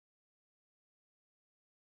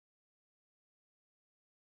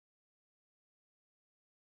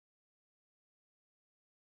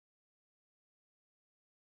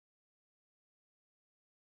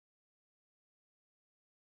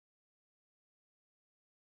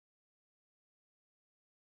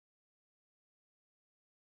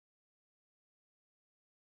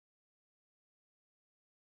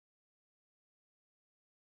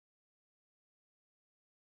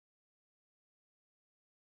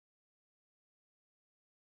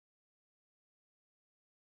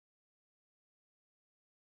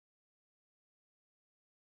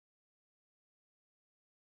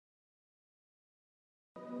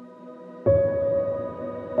Hey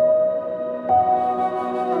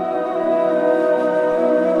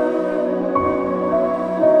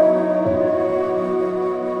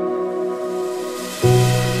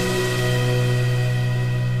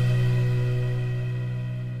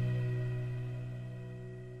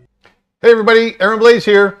everybody, Aaron Blaze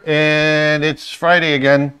here, and it's Friday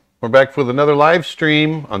again. We're back with another live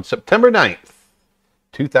stream on September 9th,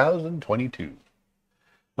 2022. I'm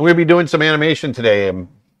going to be doing some animation today. I'm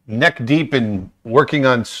neck deep in working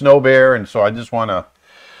on Snow Bear, and so I just want to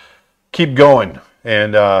keep going.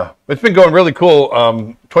 And it's been going really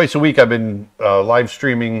cool. Twice a week I've been live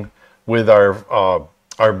streaming with our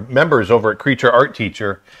members over at Creature Art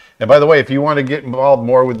Teacher. And by the way, if you want to get involved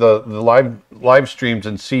more with the live streams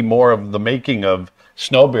and see more of the making of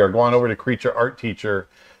Snow Bear, go on over to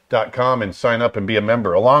creatureartteacher.com and sign up and be a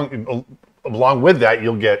member. Along with that,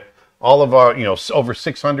 you'll get all of our, over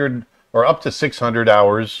 600 or up to 600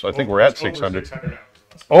 hours. I think we're at 600.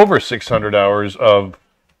 Over 600 hours of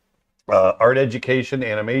art education,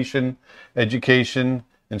 animation education,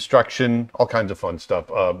 instruction, all kinds of fun stuff.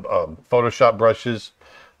 Photoshop brushes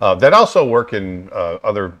that also work in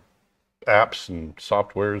other apps and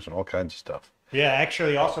softwares and all kinds of stuff. Yeah,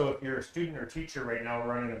 actually, also, if you're a student or teacher right now,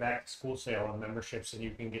 we're running a back-to-school sale on memberships, and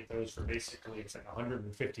you can get those for basically, it's like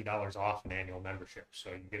 $150 off an annual membership.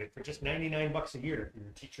 So you get it for just $99 a year if you're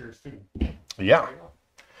a teacher or student. Yeah.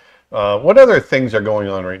 What other things are going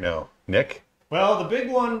on right now, Nick? Well, the big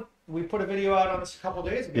one, we put a video out on this a couple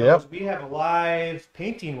days ago. Yep. We have a live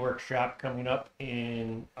painting workshop coming up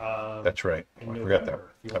in That's right. I forgot that.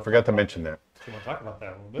 I forgot forgot to mention that. You want to talk about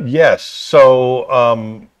that a little bit? Yes.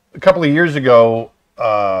 So a couple of years ago,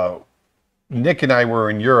 Nick and I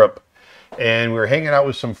were in Europe, and we were hanging out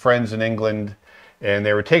with some friends in England, and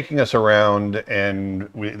they were taking us around, and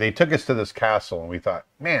they took us to this castle, and we thought,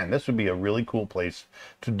 man, this would be a really cool place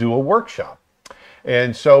to do a workshop.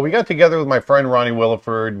 And so we got together with my friend Ronnie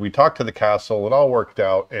Williford. We talked to the castle. It all worked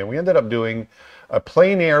out, and we ended up doing a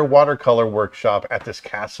plein air watercolor workshop at this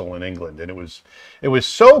castle in England. And it was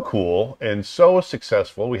so cool and so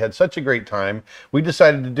successful. We had such a great time. We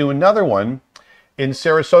decided to do another one in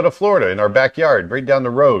Sarasota, Florida, in our backyard, right down the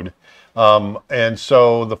road. And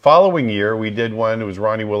so the following year we did one. It was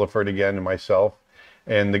Ronnie Williford again and myself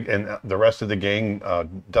and the rest of the gang,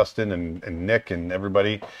 Dustin and Nick and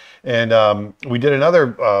everybody. And we did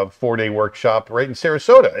another 4-day workshop right in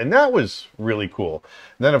Sarasota, and that was really cool.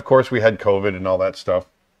 And then, of course, we had COVID and all that stuff.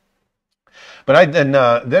 But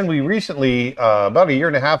then we recently, about a year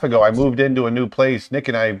and a half ago, I moved into a new place. Nick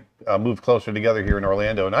and I moved closer together here in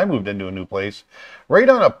Orlando, and I moved into a new place right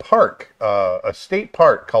on a park, a state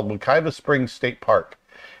park called Wekiva Springs State Park.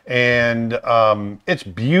 And it's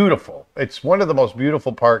beautiful. It's one of the most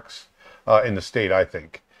beautiful parks in the state, I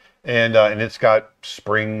think. And it's got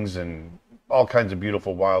springs and all kinds of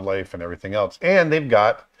beautiful wildlife and everything else. And they've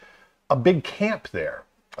got a big camp there.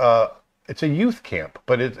 It's a youth camp,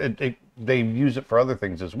 but they use it for other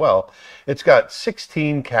things as well. It's got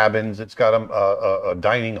 16 cabins. It's got a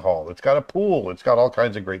dining hall. It's got a pool. It's got all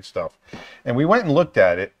kinds of great stuff. And we went and looked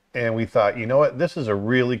at it, and we thought, you know what? This is a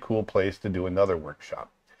really cool place to do another workshop.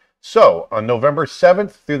 So, on November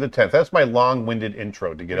 7th through the 10th, that's my long-winded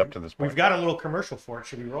intro to get up to this point. We've got a little commercial for it.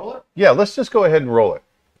 Should we roll it? Yeah, let's just go ahead and roll it.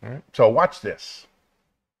 All right. So, watch this.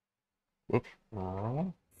 Whoops.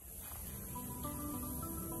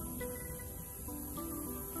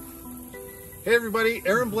 Hey everybody,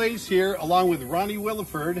 Aaron Blaze here, along with Ronnie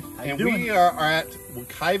Williford, and we are at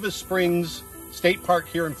Wekiva Springs State Park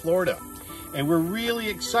here in Florida. And we're really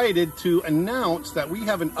excited to announce that we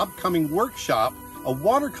have an upcoming workshop, a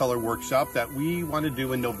watercolor workshop that we want to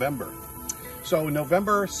do in November. So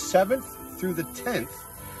November 7th through the 10th,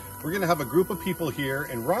 we're going to have a group of people here,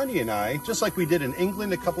 and Ronnie and I, just like we did in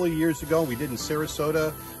England a couple of years ago, we did in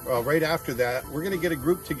Sarasota right after that, we're going to get a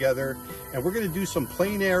group together, and we're going to do some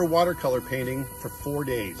plein air watercolor painting for 4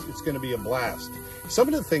 days. It's going to be a blast. Some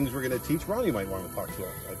of the things we're going to teach, Ronnie might want to talk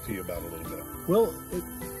to you about a little bit. Well,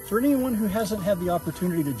 for anyone who hasn't had the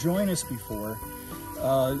opportunity to join us before,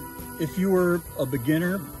 if you were a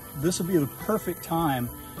beginner, this will be the perfect time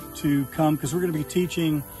to come, because we're going to be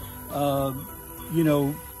teaching,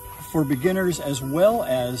 for beginners as well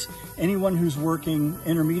as anyone who's working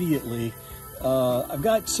intermediately. I've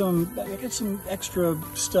got some extra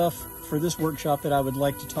stuff for this workshop that I would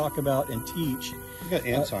like to talk about and teach. You got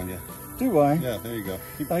ants on you. Do I? Yeah, there you go.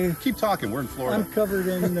 Keep talking. We're in Florida. I'm covered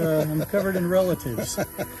in relatives.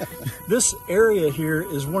 This area here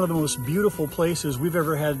is one of the most beautiful places we've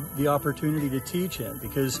ever had the opportunity to teach in,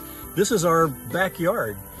 because this is our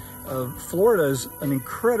backyard. Florida is an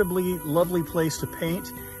incredibly lovely place to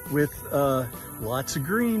paint, with lots of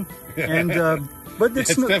green. And but It's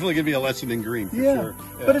definitely going to be a lesson in green for sure.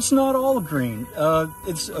 Yeah. But it's not all green.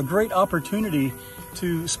 It's a great opportunity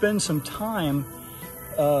to spend some time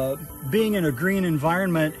being in a green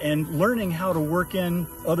environment and learning how to work in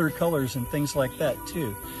other colors and things like that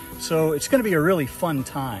too. So it's going to be a really fun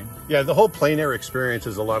time. Yeah, the whole plein air experience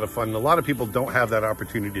is a lot of fun. A lot of people don't have that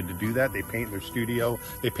opportunity to do that. They paint in their studio,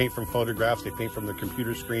 they paint from photographs, they paint from their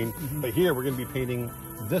computer screen. But here we're going to be painting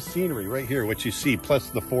this scenery right here, what you see, plus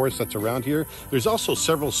the forest that's around here. There's also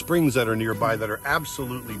several springs that are nearby that are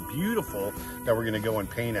absolutely beautiful that we're going to go and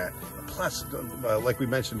paint at. Plus, like we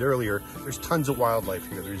mentioned earlier, there's tons of wildlife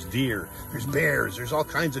here. There's deer, there's bears, there's all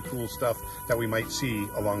kinds of cool stuff that we might see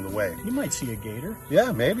along the way. You might see a gator.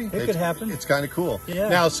 Yeah, maybe. It could happen. It's kind of cool. Yeah.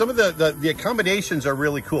 Now, some of the accommodations are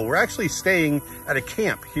really cool. We're actually staying at a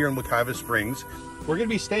camp here in Wekiva Springs. We're going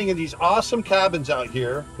to be staying in these awesome cabins out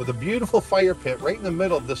here with a beautiful fire pit right in the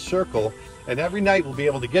middle of this circle. And every night we'll be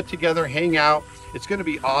able to get together, hang out. It's going to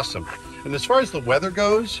be awesome. And as far as the weather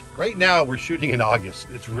goes, right now we're shooting in August.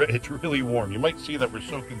 It's really warm. You might see that we're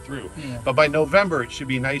soaking through. Yeah. But by November, it should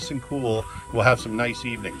be nice and cool. We'll have some nice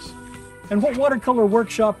evenings. And what watercolor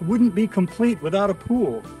workshop wouldn't be complete without a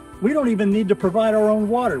pool? We don't even need to provide our own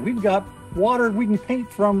water. We've got water we can paint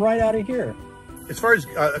from right out of here. As far as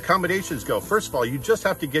accommodations go, first of all, you just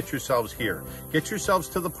have to get yourselves here. Get yourselves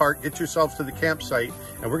to the park, get yourselves to the campsite,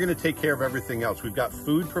 and we're going to take care of everything else. We've got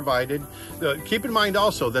food provided. Keep in mind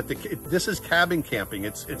also that this is cabin camping.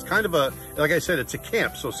 It's kind of a, like I said, it's a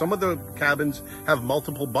camp. So some of the cabins have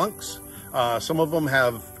multiple bunks. Some of them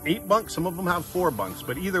have 8 bunks, some of them have 4 bunks,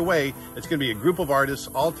 but either way, it's going to be a group of artists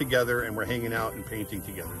all together and we're hanging out and painting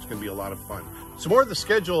together. It's going to be a lot of fun. Some more of the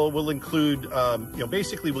schedule will include,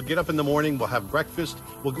 basically we'll get up in the morning, we'll have breakfast,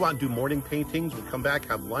 we'll go out and do morning paintings, we'll come back,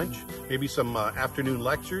 have lunch, maybe some afternoon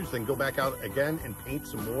lectures, then go back out again and paint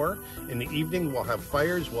some more. In the evening, we'll have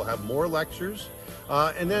fires, we'll have more lectures.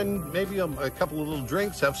 And then maybe a couple of little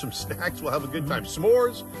drinks, have some snacks, we'll have a good time.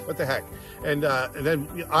 S'mores, what the heck. And then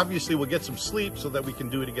obviously we'll get some sleep so that we can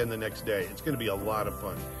do it again the next day. It's going to be a lot of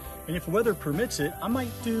fun. And if weather permits it, I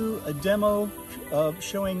might do a demo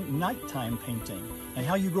showing nighttime painting and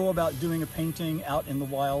how you go about doing a painting out in the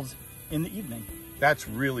wilds in the evening. That's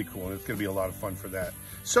really cool, and it's going to be a lot of fun for that.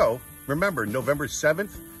 So remember, November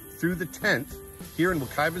 7th through the 10th, here in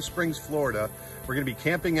Wekiva Springs, Florida, we're going to be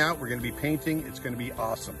camping out, we're going to be painting, it's going to be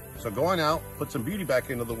awesome. So go on out, put some beauty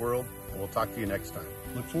back into the world, and we'll talk to you next time.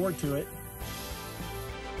 Look forward to it.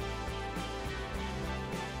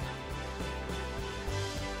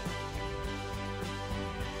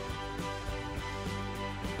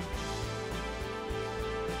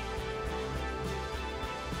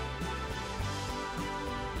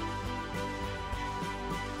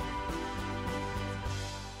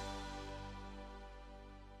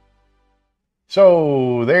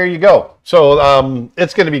 So there you go. So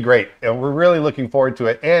it's going to be great, and we're really looking forward to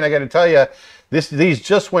it. And I got to tell you, these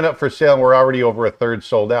just went up for sale, and we're already over a third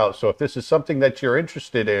sold out. So if this is something that you're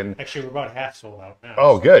interested in, actually we're about half sold out now.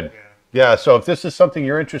 Oh, so, good. Yeah. So if this is something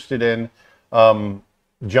you're interested in,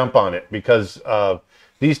 jump on it, because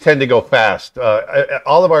these tend to go fast.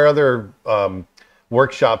 All of our other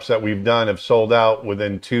workshops that we've done have sold out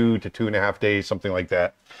within 2 to 2.5 days, something like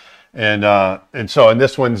that. And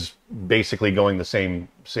this one's basically going the same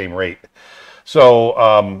rate.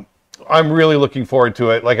 So I'm really looking forward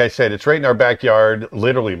to it. Like I said, it's right in our backyard,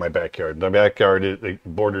 literally my backyard. My backyard,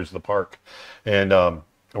 it borders the park, and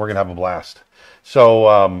we're gonna have a blast.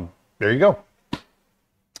 So there you go.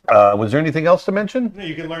 Was there anything else to mention?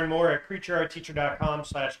 You can learn more at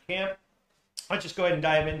creatureartteacher.com/camp. Let's just go ahead and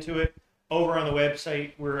dive into it. Over on the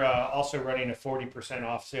website, we're also running a 40%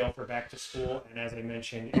 off sale for back to school. And as I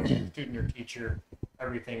mentioned, if you're a student or teacher,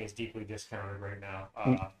 everything is deeply discounted right now.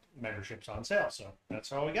 Memberships on sale. So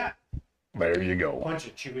that's all we got. There you go. Punch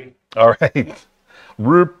it, Chewy. All right.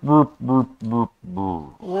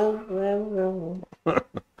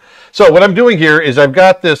 So what I'm doing here is I've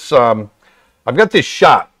got this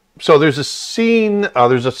shot. So there's a scene,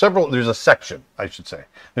 there's a section, I should say.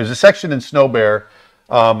 There's a section in Snow Bear.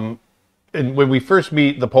 And when we first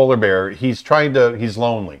meet the polar bear, he's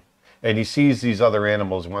lonely, and he sees these other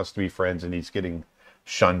animals and wants to be friends, and he's getting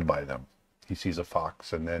shunned by them. He sees a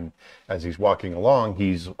fox, and then as he's walking along,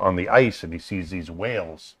 he's on the ice, and he sees these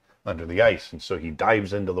whales under the ice, and so he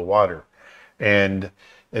dives into the water. And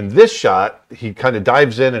in this shot, he kind of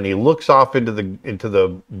dives in and he looks off into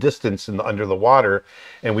the distance under the water,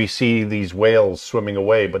 and we see these whales swimming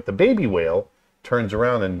away, but the baby whale turns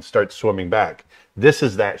around and starts swimming back. This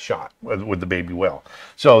is that shot with the baby whale.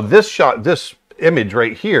 So this image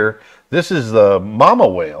right here, this is the mama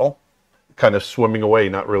whale kind of swimming away,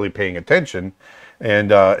 not really paying attention.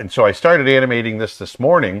 And so I started animating this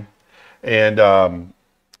morning, and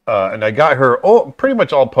I got her pretty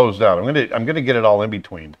much all posed out. I'm gonna get it all in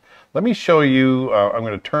between. Let me show you. I'm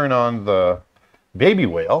gonna turn on the baby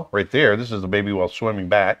whale right there. This is the baby whale swimming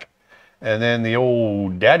back, and then the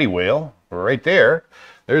old daddy whale right there.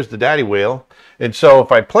 There's the daddy whale. And so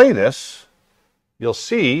if I play this, you'll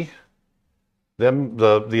see them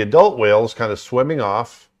the adult whales kind of swimming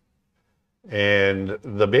off, and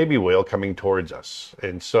the baby whale coming towards us.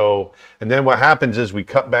 And then what happens is we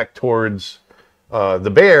cut back towards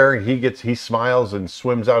the bear. He smiles and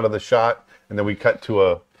swims out of the shot, and then we cut to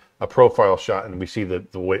a profile shot, and we see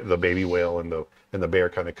the baby whale and the bear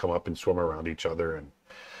kind of come up and swim around each other.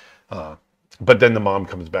 And but then the mom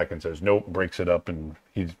comes back and says nope, breaks it up, and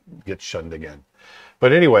he gets shunned again.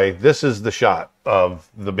 But anyway, this is the shot of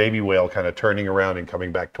the baby whale kind of turning around and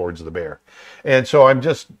coming back towards the bear. And so I'm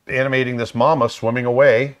just animating this mama swimming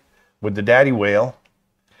away with the daddy whale.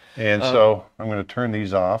 And so I'm going to turn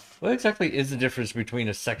these off. What exactly is the difference between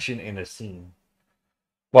a section and a scene?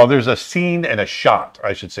 Well, there's a scene and a shot,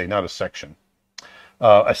 I should say, not a section.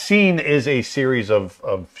 A scene is a series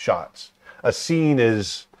of shots. A scene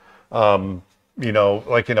is, you know,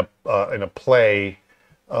 like in a play,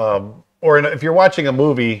 or if you're watching a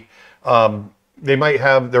movie, there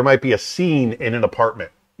might be a scene in an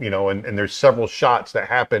apartment, you know, and there's several shots that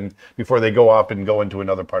happen before they go off and go into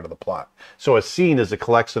another part of the plot. So a scene is a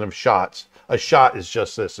collection of shots. A shot is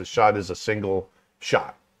just this. A shot is a single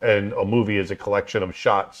shot, and a movie is a collection of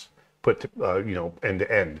shots put, you know, end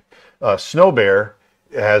to end. Snow Bear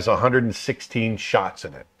has 116 shots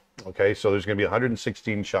in it. Okay, so there's going to be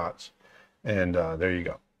 116 shots, and there you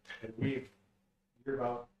go. And you're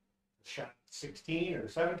about shot 16 or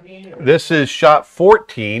 17? Or... This is shot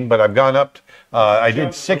 14, but I've gone up. I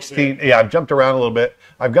did 16. Yeah, I've jumped around a little bit.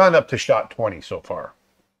 I've gone up to shot 20 so far.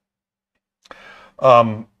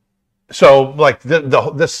 So like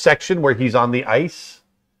this section where he's on the ice,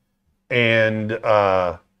 and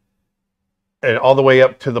all the way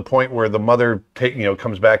up to the point where the mother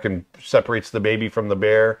comes back and separates the baby from the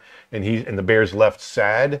bear, and the bear's left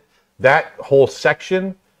sad. That whole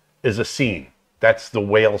section is a scene. That's the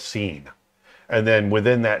whale scene. And then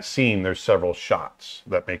within that scene, there's several shots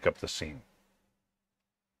that make up the scene.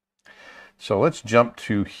 So let's jump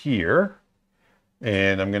to here,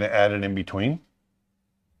 and I'm going to add it in between.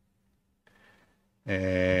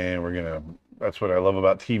 And that's what I love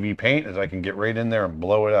about TVPaint, is I can get right in there and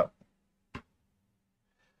blow it up.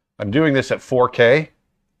 I'm doing this at 4K,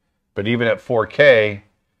 but even at 4K,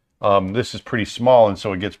 this is pretty small, and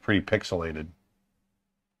so it gets pretty pixelated.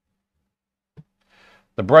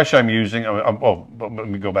 The brush I'm using, let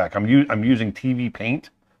me go back. I'm using TVPaint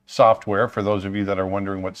software, for those of you that are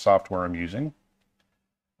wondering what software I'm using.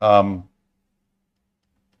 But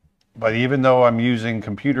even though I'm using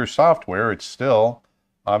computer software, it's still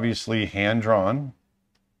obviously hand-drawn.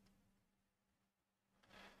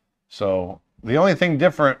 So the only thing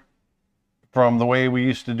different from the way we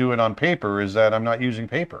used to do it on paper is that I'm not using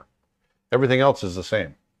paper. Everything else is the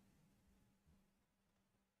same.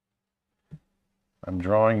 I'm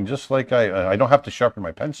drawing just like I don't have to sharpen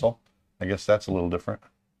my pencil. I guess that's a little different.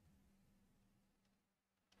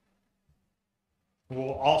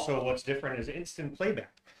 Well, also what's different is instant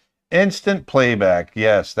playback. Instant playback,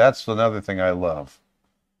 yes, that's another thing I love.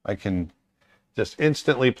 I can just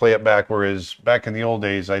instantly play it back, whereas back in the old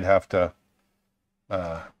days I'd have to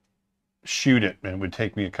shoot it, and it would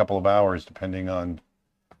take me a couple of hours, depending on,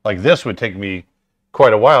 like this would take me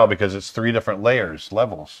quite a while because it's 3 different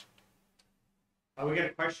levels. We got a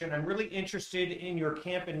question. I'm really interested in your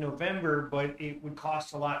camp in November, but it would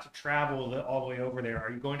cost a lot to travel all the way over there.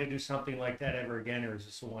 Are you going to do something like that ever again, or is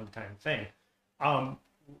this a one-time thing?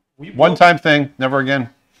 One-time thing, never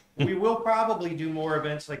again. We will probably do more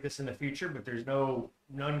events like this in the future, but there's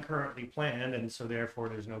none currently planned, and so therefore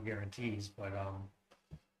there's no guarantees. But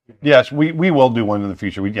yes, we will do one in the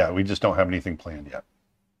future. We just don't have anything planned yet.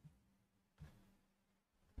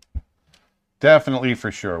 Definitely,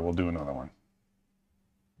 for sure, we'll do another one.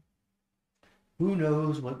 Who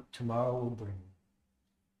knows what tomorrow will bring?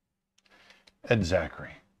 Ed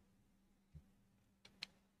Zachary.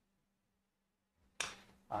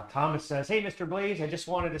 Thomas says, "Hey, Mr. Blaze, I just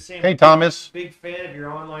wanted to say, hey, Thomas, big fan of your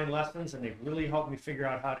online lessons, and they've really helped me figure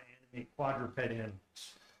out how to animate quadruped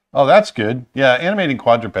animals." Oh, that's good. Yeah, animating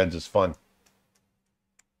quadrupeds is fun.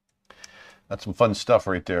 That's some fun stuff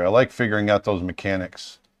right there. I like figuring out those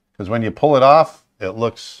mechanics, because when you pull it off, it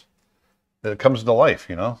comes to life,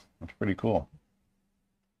 you know? It's pretty cool.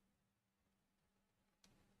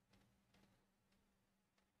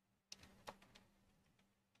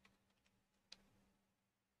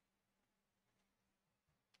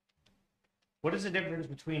 What is the difference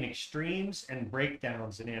between extremes and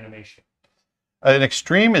breakdowns in animation? An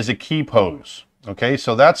extreme is a key pose. Okay,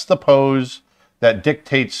 so that's the pose that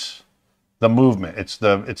dictates the movement. It's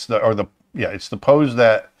the pose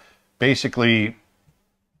that basically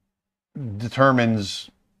determines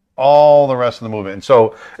all the rest of the movement. And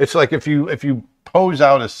so it's like if you pose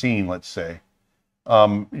out a scene, let's say,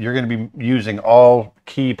 you're going to be using all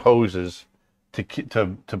key poses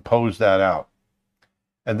to pose that out.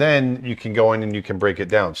 And then you can go in and you can break it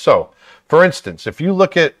down. So, for instance, if you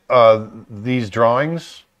look at these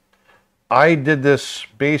drawings, I did this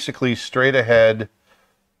basically straight ahead,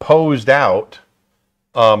 posed out.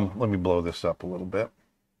 Let me blow this up a little bit,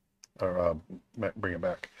 or bring it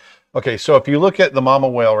back. Okay, so if you look at the mama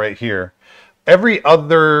whale right here, every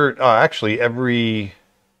other,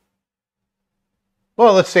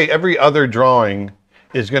 well, let's say every other drawing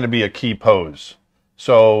is going to be a key pose.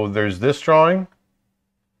 So there's this drawing,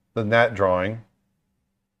 then that drawing,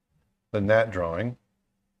 then that drawing,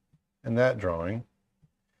 and that drawing.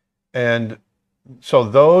 And so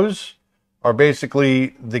those are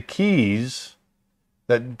basically the keys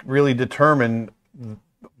that really determine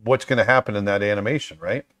what's going to happen in that animation,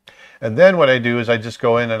 right? And then what I do is I just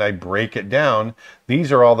go in and I break it down.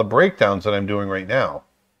 These are all the breakdowns that I'm doing right now.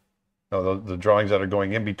 The drawings that are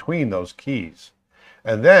going in between those keys.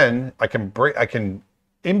 And then I can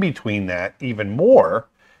in between that even more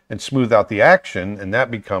and smooth out the action, and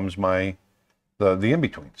that becomes the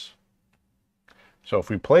in-betweens. So if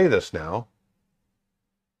we play this now,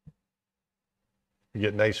 you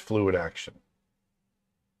get nice fluid action.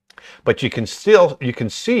 But you can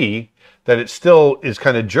see that it still is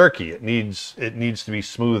kind of jerky. It needs to be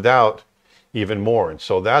smoothed out even more. And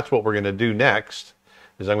so that's what we're going to do next,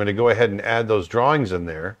 is I'm going to go ahead and add those drawings in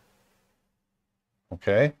there.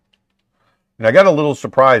 Okay. And I got a little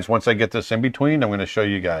surprise once I get this in between. I'm going to show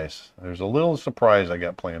you guys. There's a little surprise I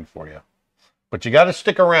got planned for you. But you got to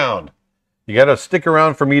stick around. You got to stick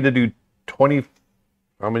around for me to do 20,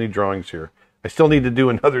 how many drawings here? I still need to do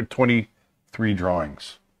another 23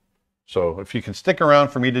 drawings. So if you can stick around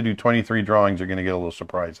for me to do 23 drawings, you're going to get a little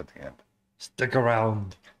surprise at the end. Stick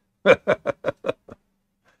around. All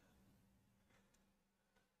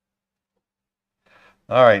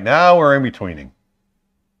right, now we're in betweening.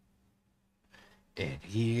 And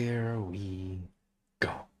here we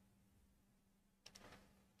go.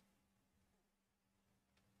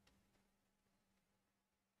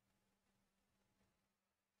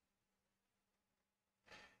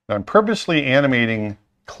 Now I'm purposely animating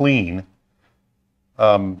clean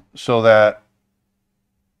so that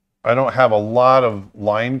I don't have a lot of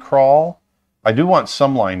line crawl. I do want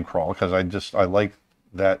some line crawl because I like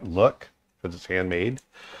that look because it's handmade.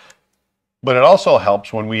 But it also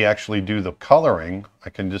helps when we actually do the coloring. I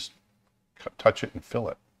can just touch it and fill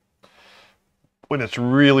it. When it's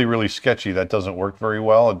really, really sketchy, that doesn't work very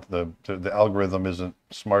well. The algorithm isn't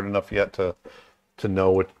smart enough yet to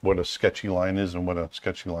know what a sketchy line is and what a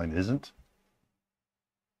sketchy line isn't.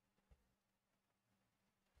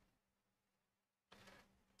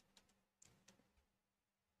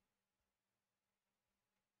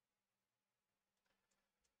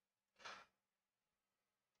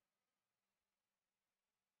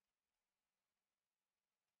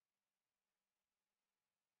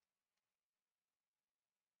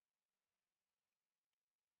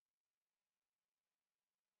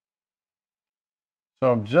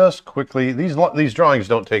 So just quickly, these drawings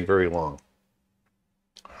don't take very long.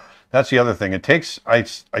 That's the other thing. It takes I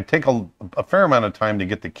take a fair amount of time to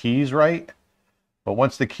get the keys right, but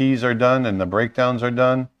once the keys are done and the breakdowns are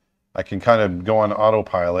done, I can kind of go on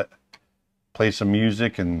autopilot, play some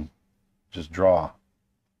music, and just draw.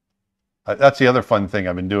 That's the other fun thing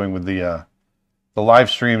I've been doing with the live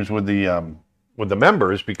streams with the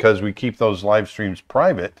members, because we keep those live streams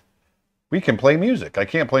private. We can play music. I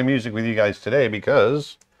can't play music with you guys today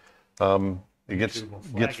because it gets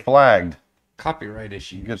flagged. Copyright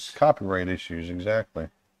issues. It gets copyright issues, exactly.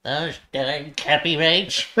 Those darn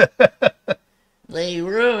copyrights. They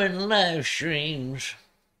ruin live streams.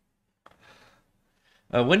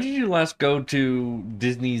 When did you last go to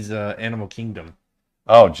Disney's Animal Kingdom?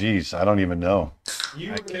 Oh, geez, I don't even know.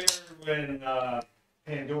 You were there when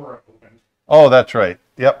Pandora opened. Oh, that's right.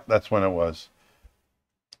 Yep, that's when it was.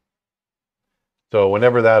 So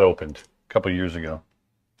whenever that opened, a couple years ago.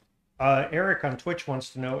 Eric on Twitch wants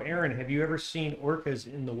to know, Aaron, have you ever seen orcas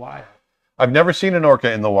in the wild? I've never seen an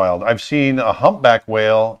orca in the wild. I've seen a humpback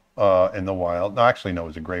whale in the wild. No, actually, no, it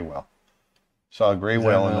was a gray whale. Saw a gray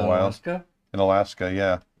whale in the wild. Alaska? In Alaska,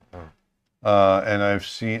 yeah. Oh. And I've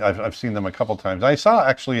seen them a couple times. I saw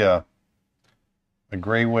actually a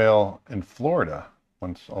gray whale in Florida.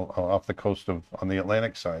 once off the coast of on the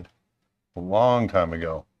Atlantic side, a long time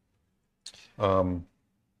ago.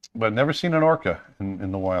 But never seen an orca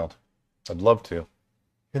in the wild. I'd love to.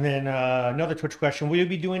 And then another Twitch question: will you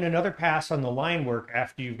be doing another pass on the line work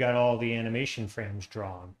after you've got all the animation frames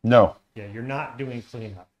drawn? No, Yeah, you're not doing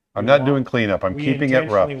cleanup. I'm not doing cleanup. I'm keeping it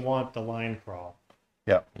rough. We intentionally want the line crawl.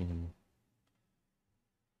 Yeah.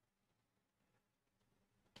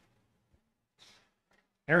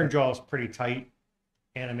 Aaron draws pretty tight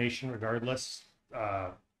animation regardless.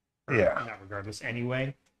 Yeah. Not regardless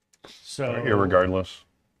anyway. So Irregardless.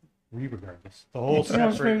 regardless. The whole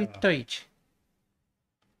Sounds very separate, tight.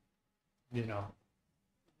 you know,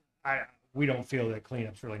 we don't feel that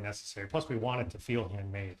cleanup's really necessary. Plus, we want it to feel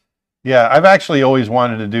handmade. Yeah, I've actually always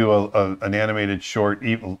wanted to do an animated short,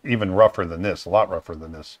 even rougher than this, a lot rougher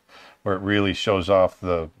than this, where it really shows off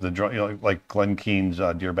the like Glenn Keane's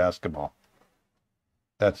Deer Basketball.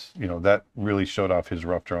 That's, that really showed off his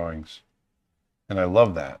rough drawings. And I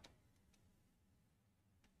love that.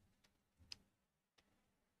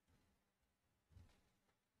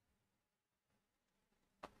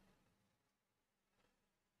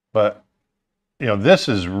 But, this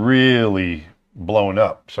is really blown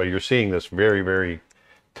up. So you're seeing this very, very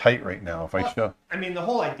tight right now. If I show. I mean, the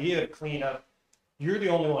whole idea of cleanup, you're the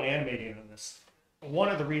only one animating in this. One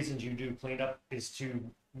of the reasons you do cleanup is to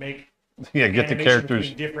make Get the animation characters.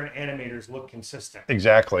 between different animators look consistent.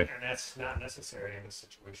 Exactly. And that's not necessary in this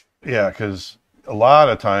situation. Yeah, because a lot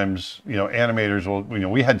of times, animators will,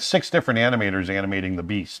 we had 6 different animators animating the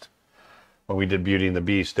Beast when we did Beauty and the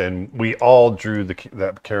Beast, and we all drew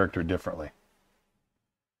that character differently.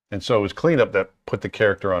 And so it was cleanup that put the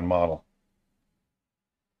character on model.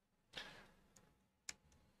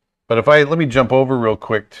 But let me jump over real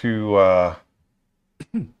quick to,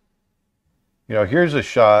 here's a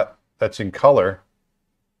shot that's in color.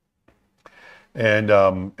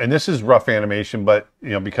 And this is rough animation, but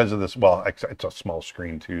because of this, well, it's a small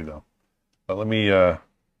screen too, though. But let me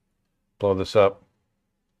blow this up,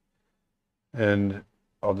 and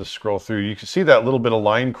I'll just scroll through. You can see that little bit of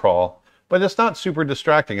line crawl, but it's not super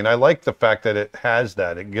distracting. And I like the fact that it has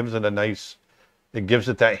that. It gives it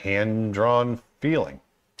that hand-drawn feeling.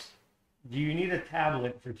 Do you need a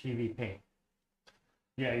tablet for TVPaint?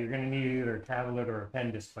 Yeah, you're going to need either a tablet or a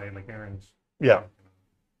pen display like Aaron's. Yeah.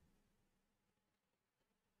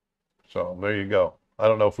 So there you go. I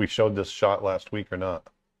don't know if we showed this shot last week or not.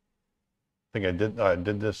 I think I did. I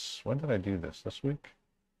did this. When did I do this? This week?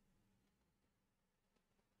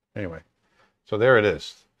 Anyway, so there it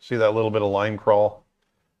is. See that little bit of line crawl?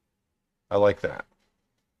 I like that.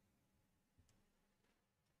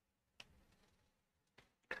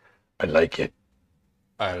 I like it.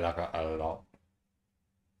 I like it a lot.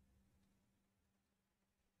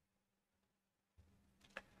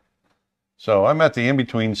 So I'm at the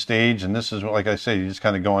in-between stage, and this is, like I say, you just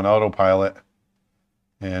kind of go on autopilot.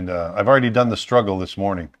 And I've already done the struggle this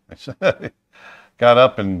morning. Got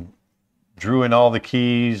up and drew in all the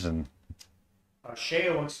keys. And Shea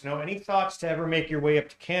wants to know, any thoughts to ever make your way up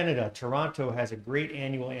to Canada? Toronto has a great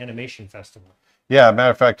annual animation festival. yeah,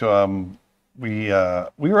 matter of fact, we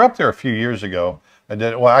were up there a few years ago.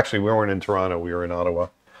 Well, actually, we weren't in Toronto. We were in Ottawa.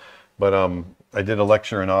 But I did a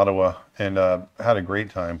lecture in Ottawa and had a great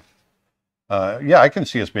time. Yeah, I can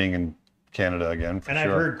see us being in Canada again, for And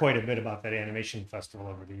sure. I've heard quite a bit about that animation festival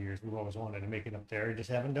over the years. We've always wanted to make it up there. We just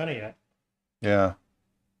haven't done it yet. Yeah.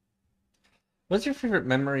 What's your favorite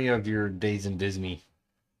memory of your days in Disney?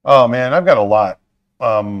 Oh, man, I've got a lot.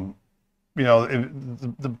 The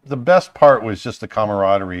best part was just the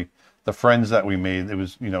camaraderie, the friends that we made. It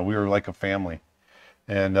was, we were like a family.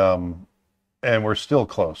 And we're still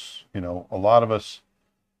close. A lot of us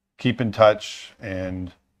keep in touch,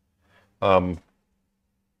 and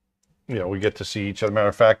we get to see each other. Matter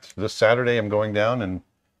of fact, this Saturday I'm going down, and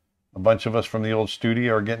a bunch of us from the old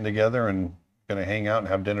studio are getting together and going to hang out and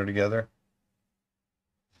have dinner together.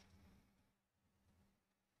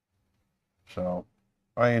 So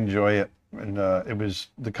I enjoy it, and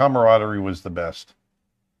the camaraderie was the best.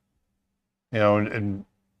 And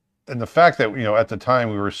the fact that at the time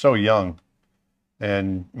we were so young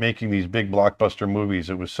and making these big blockbuster movies,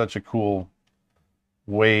 it was such a cool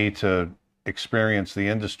way to experience the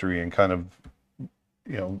industry and kind of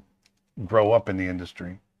grow up in the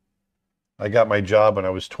industry. I got my job when I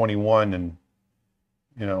was 21, and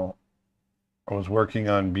I was working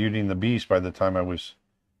on Beauty and the Beast by the time I was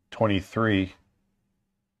 23.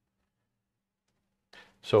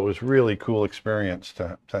 So it was really cool experience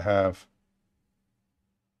to have.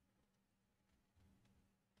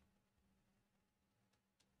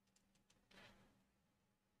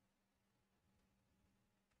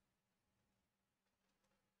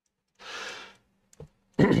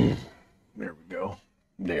 There we go.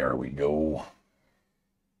 There we go.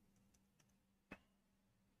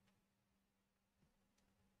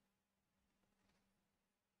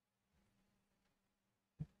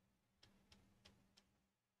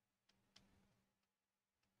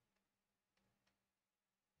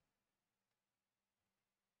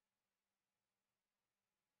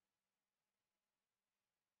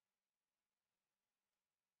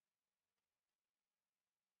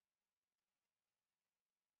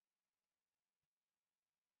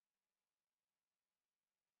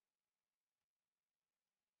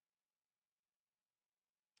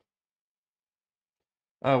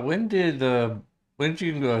 When did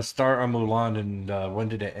you start on Mulan, and when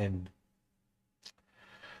did it end?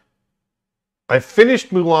 I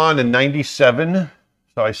finished Mulan in 97.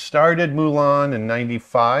 So I started Mulan in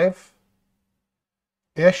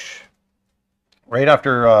 95-ish. Right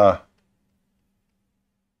after, well,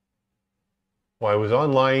 I was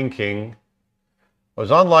on Lion King. I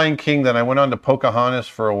was on Lion King, then I went on to Pocahontas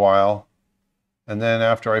for a while. And then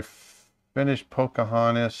after I finished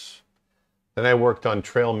Pocahontas, then I worked on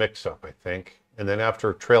Trail Mix-Up, I think. And then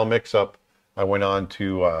after Trail Mix-Up, I went on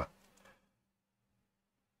to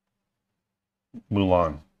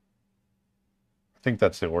Mulan. I think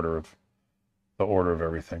that's the order of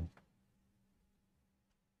everything.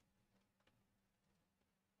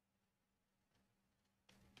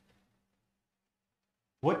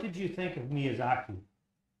 What did you think of Miyazaki?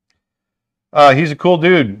 He's a cool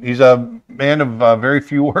dude. He's a man of very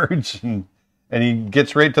few words, and he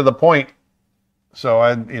gets right to the point. So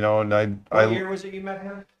What year was it you met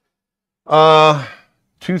him?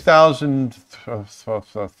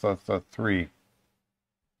 2003.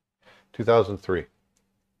 2003.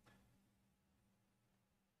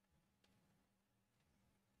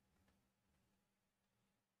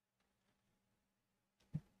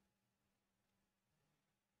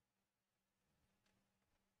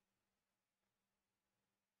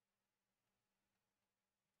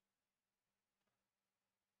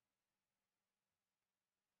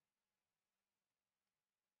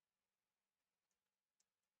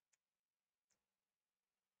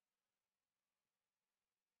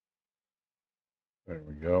 There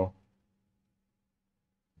we go.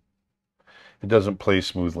 It doesn't play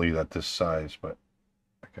smoothly at this size, but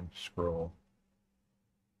I can scroll.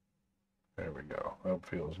 There we go. That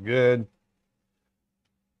feels good.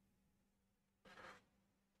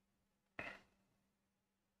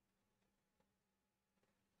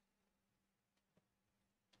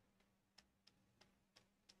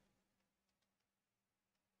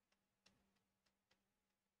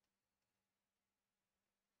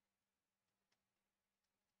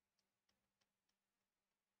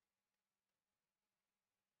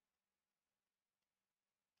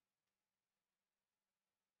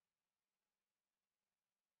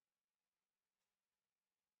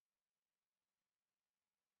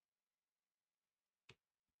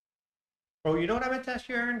 Oh, you know what I meant to ask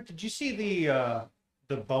you, Aaron? Did you see the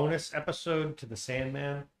bonus episode to the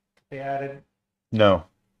Sandman they added? No.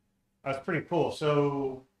 That was pretty cool.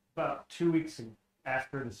 So about 2 weeks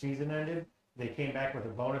after the season ended, they came back with a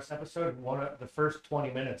bonus episode. One of the first 20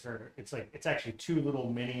 minutes it's actually two little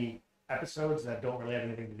mini episodes that don't really have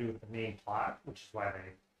anything to do with the main plot, which is why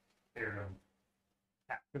they aired them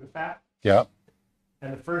after the fact. Yeah.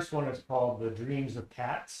 And the first one is called The Dreams of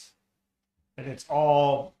Cats, and it's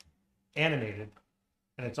all animated,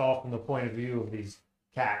 and it's all from the point of view of these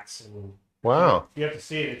cats. And Wow. you have to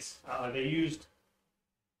see it. It's they used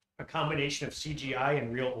a combination of CGI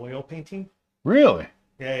and real oil painting. Really?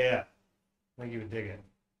 Yeah. I think you would dig it.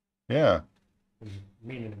 Yeah. I was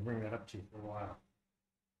meaning to bring that up to you for a while.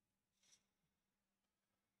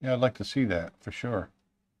 Yeah, I'd like to see that for sure.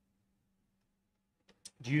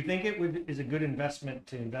 Do you think is a good investment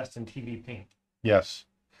to invest in TVPaint? Yes.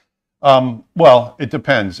 Well, it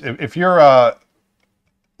depends. If you're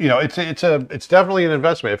it's definitely an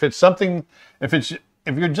investment.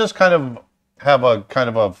 If you're just kind of have a kind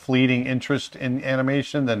of a fleeting interest in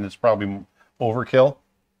animation, then it's probably overkill.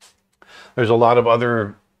 There's a lot of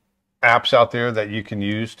other apps out there that you can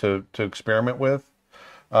use to experiment with.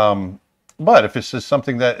 But if it's just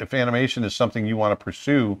something if animation is something you want to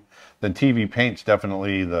pursue, then TVPaint's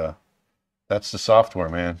definitely that's the software,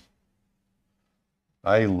 man.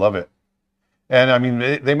 I love it. And I mean,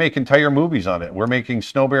 they make entire movies on it. We're making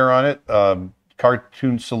Snow Bear on it.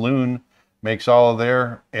 Cartoon Saloon makes all of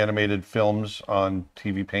their animated films on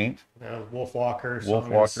TVPaint. Wolfwalkers,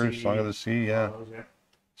 Song of the Sea, yeah. Yeah.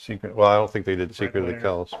 Secret. Well, I don't think they did Secret of the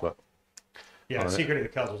Kells, but yeah, Secret of the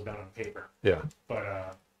Kells was done on paper. Yeah.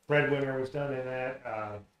 But Breadwinner was done in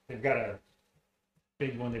that. They've got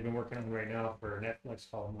big one they've been working on right now for Netflix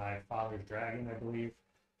called My Father's Dragon, I believe.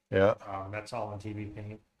 Yeah. That's all on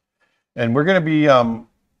TV And we're gonna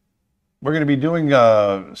be doing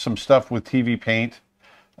some stuff with TVPaint,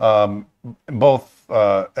 both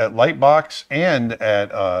at Lightbox and at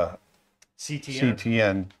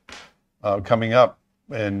CTN. CTN coming up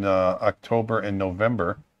in October and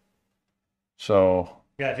November. So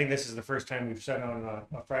Yeah, I think this is the first time we've said on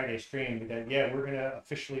a Friday stream that, yeah, we're going to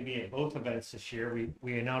officially be at both events this year.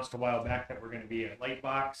 We announced a while back that we're going to be at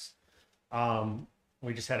Lightbox.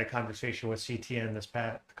 We just had a conversation with CTN this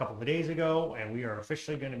past a couple of days ago, and we are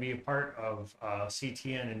officially going to be a part of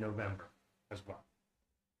CTN in November as well.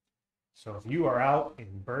 So if you are out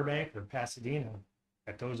in Burbank or Pasadena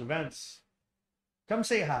at those events, come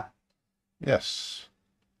say hi. yes.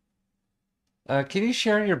 Can you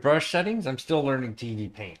share your brush settings? I'm still learning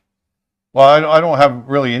TVPaint. Well, I don't have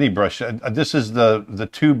really any brush. This is the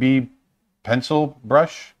 2B pencil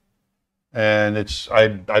brush, and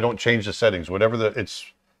I don't change the settings. Whatever it's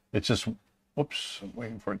just, whoops, I'm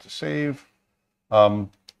waiting for it to save.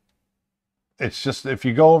 It's just, if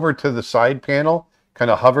you go over to the side panel, kind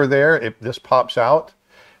of hover there, this pops out,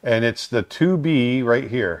 and it's the 2B right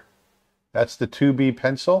here. That's the 2B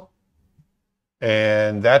pencil.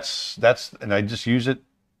 And and I just use it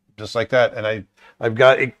just like that. And I've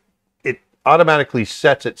got it automatically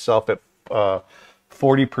sets itself at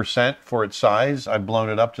 40% for its size. I've blown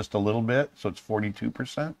it up just a little bit, so it's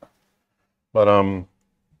 42%.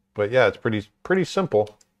 But yeah, it's pretty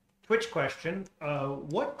simple. Twitch question,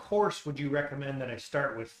 what course would you recommend that I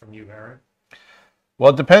start with from you, Aaron? Well,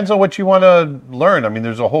 it depends on what you want to learn. I mean,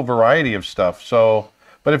 there's a whole variety of stuff.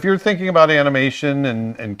 But if you're thinking about animation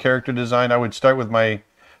and character design, I would start with my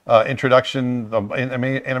introduction of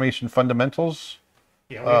animation fundamentals.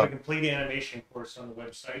 Yeah, we have a complete animation course on the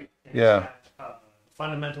website. And Yeah. it's got,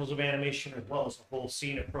 fundamentals of animation as well as a whole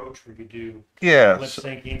scene approach where you do Yeah. lip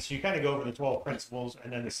syncing. So you kind of go over the 12 principles,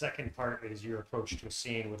 and then the second part is your approach to a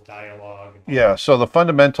scene with dialogue. Yeah. So the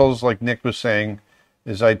fundamentals, like Nick was saying,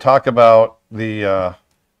 is I talk about the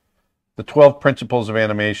 12 principles of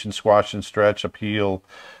animation: squash and stretch, appeal,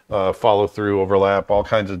 follow through, overlap, all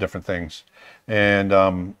kinds of different things.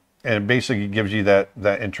 And it basically gives you that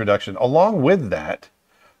introduction. Along with that,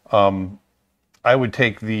 I would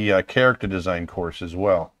take the character design course as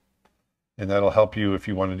well. And that'll help you if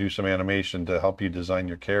you want to do some animation to help you design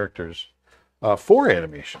your characters for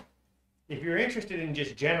animation. If you're interested in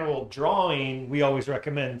just general drawing, we always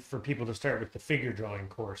recommend for people to start with the figure drawing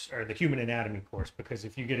course or the human anatomy course, because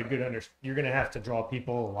if you get a good you're going to have to draw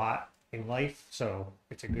people a lot in life, so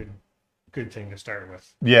it's a good thing to start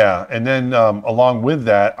with. Yeah, and then along with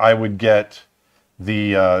that, I would get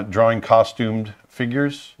the drawing costumed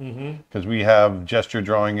figures, because we have gesture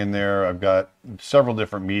drawing in there. I've got several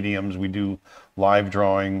different mediums. We do live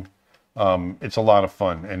drawing. It's a lot of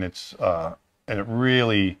fun, and it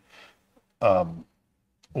really.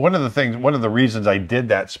 One of the reasons I did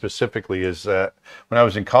that specifically is that when I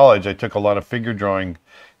was in college, I took a lot of figure drawing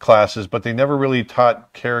classes, but they never really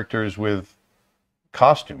taught characters with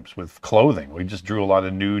costumes, with clothing. We just drew a lot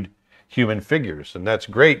of nude human figures, and that's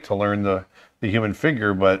great to learn the human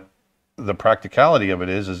figure, but the practicality of it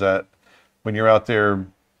is that when you're out there,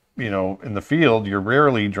 in the field, you're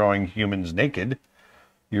rarely drawing humans naked.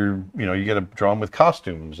 You got to draw them with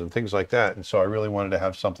costumes and things like that. And so I really wanted to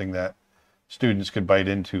have something that students could bite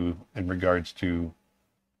into in regards to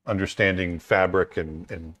understanding fabric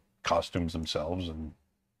and costumes themselves. And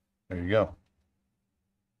there you go.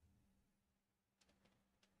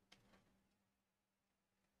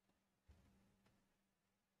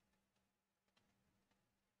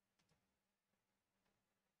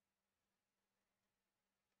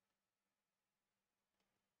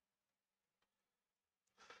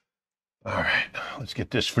 All right, let's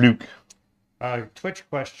get this fluke. Twitch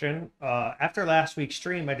question. After last week's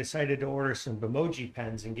stream, I decided to order some Bimoji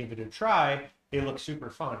pens and give it a try. They look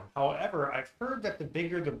super fun. However, I've heard that the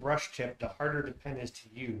bigger the brush tip, the harder the pen is to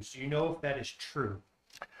use. Do you know if that is true?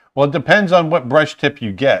 Well, it depends on what brush tip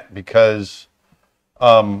you get, because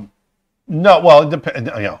no, well, it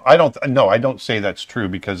depends. I don't say that's true,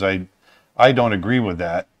 because I don't agree with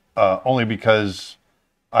that. Only because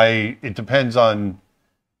it depends on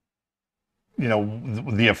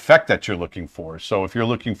the effect that you're looking for. So if you're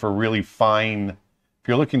looking for if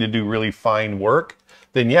you're looking to do really fine work,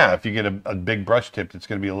 then yeah, if you get a big brush tip, it's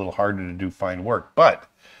going to be a little harder to do fine work. But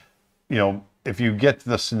if you get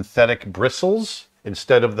the synthetic bristles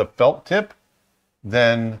instead of the felt tip,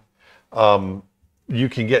 then you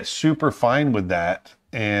can get super fine with that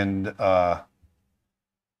and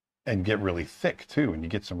get really thick too, and you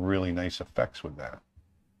get some really nice effects with that.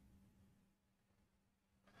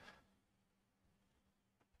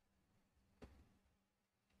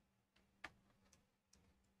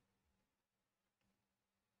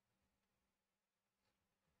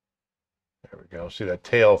 we go. See that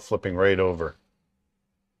tail flipping right over.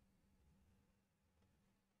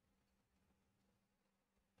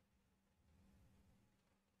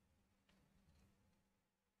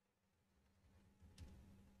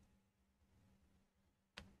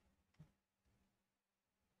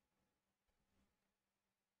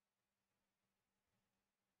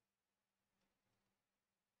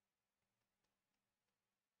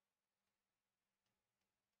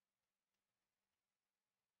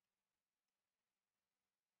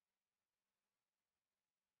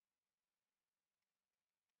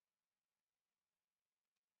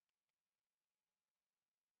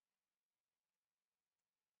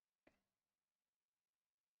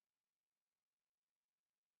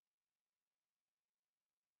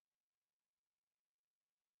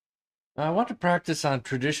 I want to practice on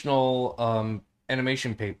traditional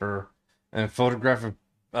animation paper and photograph it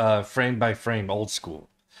frame by frame, old school.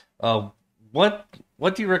 Uh, what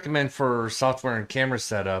do you recommend for software and camera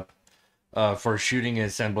setup for shooting and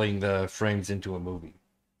assembling the frames into a movie?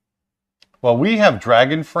 Well, we have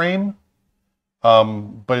Dragon Frame,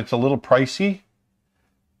 but it's a little pricey.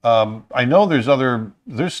 I know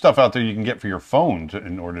there's stuff out there you can get for your phone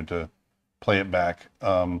in order to play it back.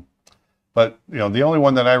 But the only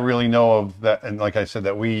one that I really know of that, and like I said,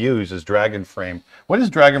 that we use is Dragon Frame. What does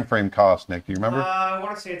Dragon Frame cost, Nick? Do you remember? I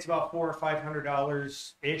want to say it's about $400 or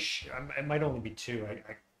 $500 ish. It might only be two.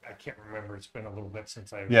 I can't remember. It's been a little bit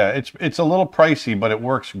since I. Yeah, it's a little pricey, but it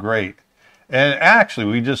works great. And actually,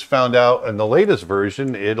 we just found out in the latest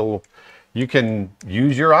version, you can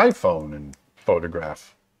use your iPhone and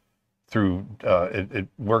photograph through. It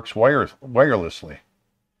works wirelessly.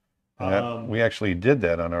 And we actually did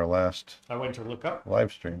that on our last I went to look up live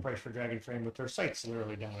the stream. price for Dragon Frame, but their site's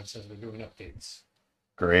literally down. It says they're doing updates.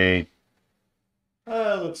 Great.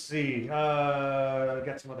 Let's see.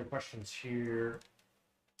 Got some other questions here.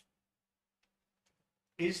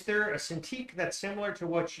 Is there a Cintiq that's similar to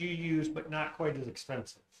what you use, but not quite as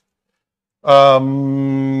expensive? Yeah,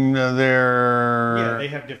 they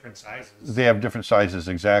have different sizes. They have different sizes,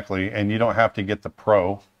 exactly, and you don't have to get the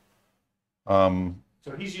Pro.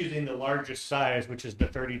 So he's using the largest size, which is the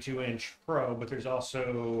 32-inch Pro, but there's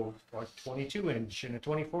also a 22-inch and a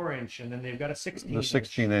 24-inch, and then they've got a 16-inch. The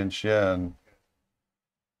 16-inch, yeah. And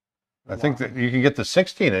I think that you can get the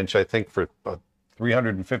 16-inch, I think, for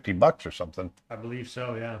 $350 or something. I believe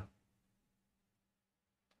so, yeah.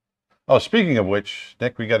 Oh, speaking of which,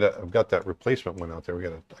 Nick, I've got that replacement one out there.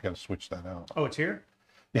 I gotta switch that out. Oh, it's here?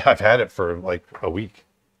 Yeah, I've had it for like a week.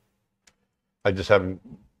 I just haven't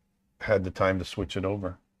had the time to switch it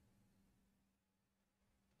over.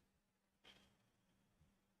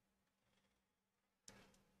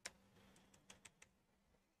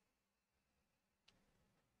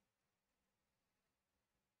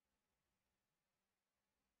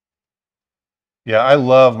 Yeah, I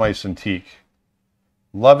love my Cintiq.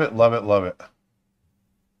 Love it, love it, love it.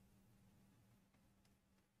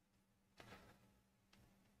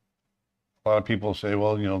 A lot of people say,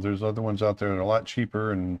 well, there's other ones out there that are a lot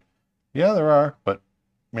cheaper, and yeah, there are, but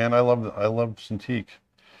man, I love Cintiq.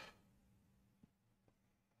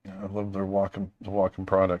 Yeah, I love their walking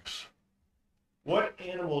products. What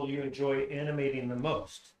animal do you enjoy animating the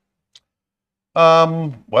most?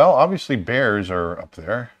 Well, obviously bears are up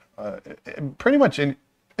there. Pretty much any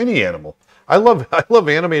animal. I love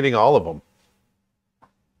animating all of them.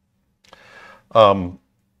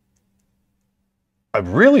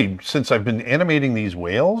 Since I've been animating these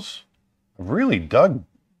whales, I've really dug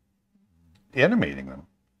animating them.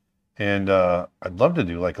 And I'd love to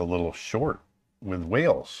do like a little short with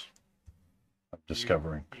whales. I'm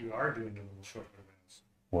discovering. You are doing a little short videos.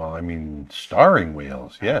 Well, I mean, starring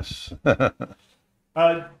whales, yes.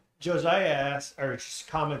 Josiah asked, or just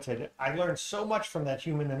commented, I learned so much from that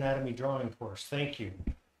human anatomy drawing course. Thank you.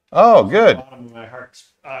 Oh, good. From the bottom of my heart.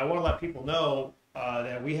 I want to let people know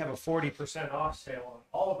that we have a 40% off sale on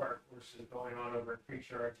all of our courses going on over at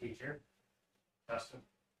Preacher Our Teacher. Dustin?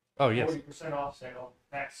 Oh, yes. 40% off sale,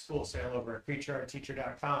 back to school sale over at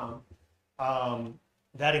preacherourteacher.com.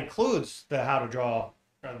 That includes the how to draw,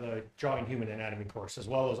 the drawing human anatomy course, as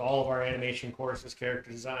well as all of our animation courses,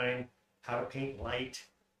 character design, how to paint light,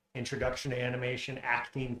 introduction to animation,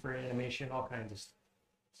 acting for animation, all kinds of stuff.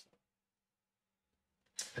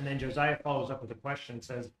 And then Josiah follows up with a question,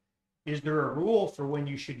 says, is there a rule for when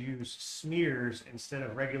you should use smears instead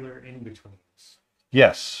of regular in-betweens?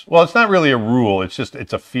 Yes. Well, it's not really a rule. It's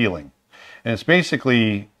a feeling. And it's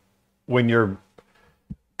basically when you're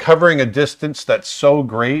covering a distance that's so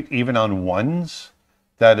great, even on ones,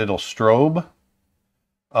 that it'll strobe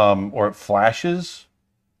or it flashes,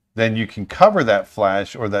 then you can cover that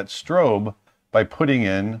flash or that strobe by putting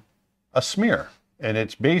in a smear, and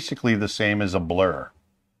it's basically the same as a blur.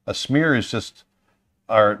 A smear is just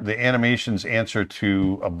the animation's answer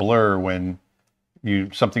to a blur when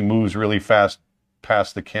something moves really fast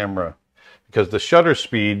past the camera, because the shutter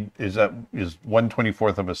speed is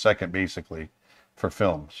 1/24th of a second basically for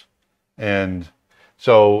films. And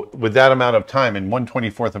so with that amount of time, in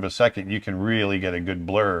 1/24th of a second, you can really get a good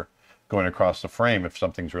blur going across the frame if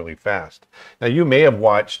something's really fast. Now, you may have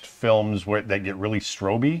watched films that get really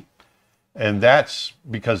stroby, and that's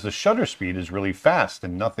because the shutter speed is really fast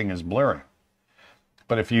and nothing is blurring.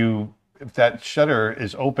 But if that shutter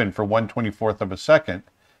is open for 1/24th of a second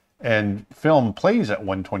and film plays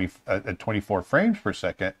at 24 frames per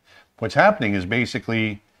second, what's happening is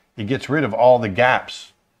basically it gets rid of all the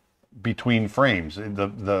gaps between frames.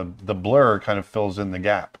 The blur kind of fills in the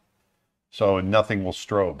gap, so nothing will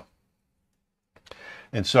strobe.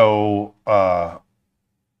 And so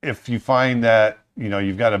if you find that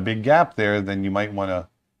you've got a big gap there, then you might want to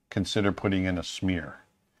consider putting in a smear.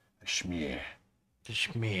 A smear.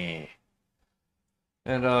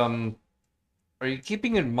 And are you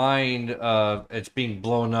keeping in mind it's being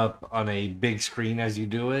blown up on a big screen as you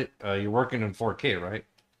do it? You're working in 4K, right?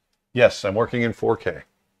 Yes, I'm working in 4K.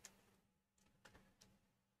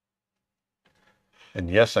 And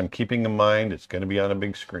yes, I'm keeping in mind it's going to be on a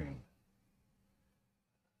big screen.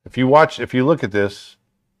 If you look at this,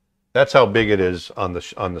 that's how big it is on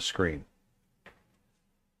the screen.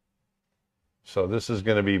 So this is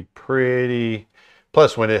going to be pretty.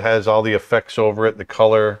 Plus, when it has all the effects over it, the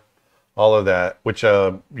color, all of that, which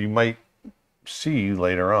you might see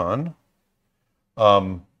later on,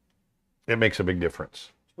 it makes a big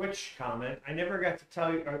difference. Twitch comment: I never got to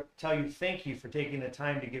tell you thank you for taking the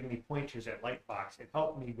time to give me pointers at Lightbox. It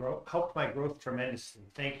helped my growth tremendously.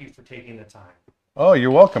 Thank you for taking the time. Oh,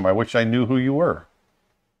 you're welcome. I wish I knew who you were.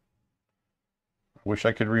 I wish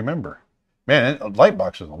I could remember. Man,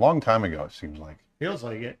 Lightbox was a long time ago, it seems like. Feels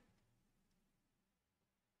like it.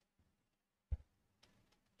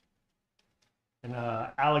 And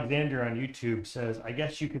Alexander on YouTube says, I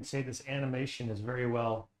guess you could say this animation is very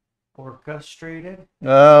well orchestrated.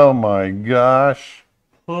 Oh my gosh.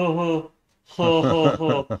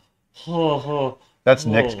 That's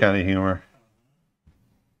Nick's kind of humor.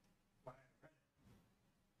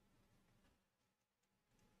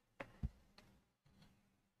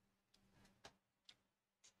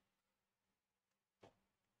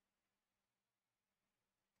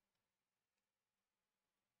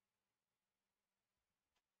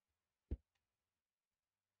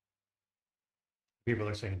 People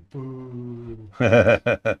are saying, boo. Get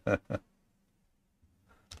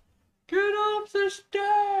off the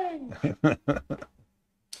stage!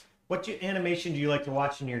 What animation do you like to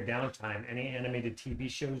watch in your downtime? Any animated TV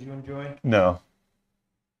shows you enjoy? No,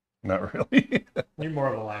 not really. You're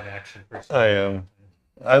more of a live action person. I am.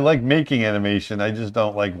 I like making animation. I just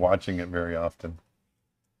don't like watching it very often.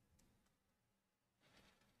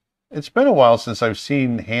 It's been a while since I've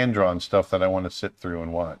seen hand-drawn stuff that I want to sit through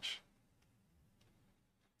and watch.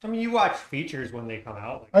 I mean, you watch features when they come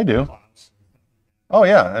out. Like I do. Clouds. Oh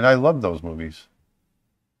yeah, and I love those movies.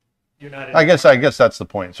 You're not. I guess that's the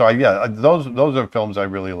point. So those are films I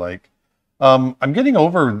really like. I'm getting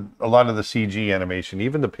over a lot of the CG animation,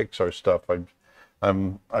 even the Pixar stuff.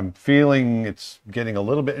 I'm feeling it's getting a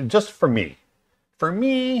little bit, just for me. For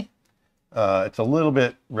me, it's a little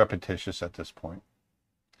bit repetitious at this point.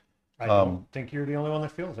 I don't think you're the only one that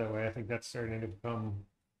feels that way. I think that's starting to become.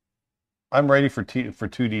 I'm ready for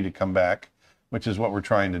 2D to come back, which is what we're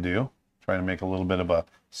trying to do. Trying to make a little bit of a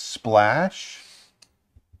splash.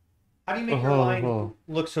 How do you make your line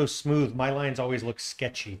look so smooth? My lines always look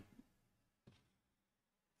sketchy.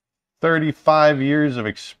 35 years of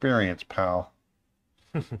experience, pal.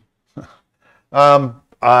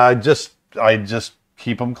 I just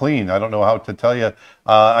keep them clean. I don't know how to tell you.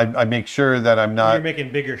 I make sure that I'm not. You're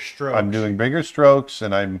making bigger strokes. I'm doing bigger strokes,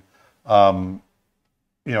 and I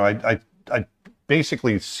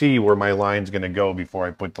basically see where my line's going to go before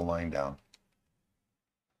I put the line down.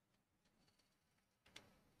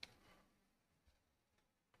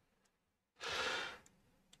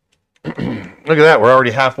 Look at that. We're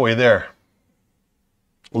already halfway there.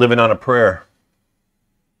 Living on a prayer.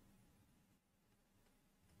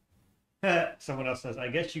 Someone else says, I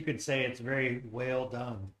guess you could say it's very well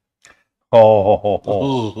done.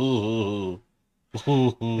 Oh.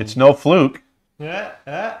 It's no fluke.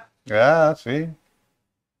 Yeah, see?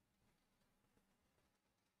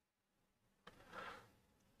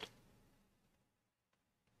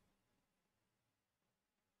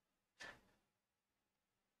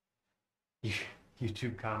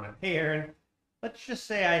 YouTube comment. Hey, Aaron. let's just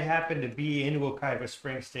say I happen to be in Wekiva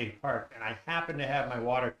Springs State Park and I happen to have my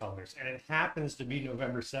watercolors and it happens to be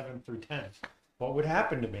November 7th through 10th. What would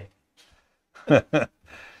happen to me?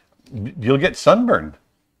 You'll get sunburned.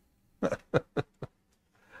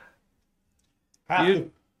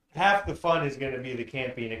 Half the fun is going to be the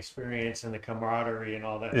camping experience and the camaraderie and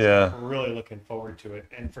all that Yeah. stuff. We're really looking forward to it.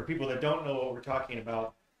 And for people that don't know what we're talking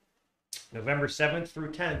about, November 7th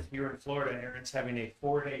through 10th here in Florida, Aaron's having a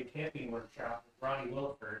 4-day camping workshop with Ronnie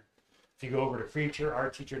Wilford. If you go over to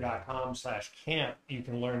featureartteacher.com/camp, you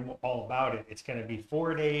can learn all about it. It's going to be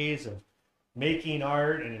 4 days of making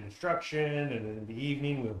art and instruction, and in the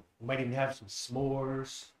evening we might even have some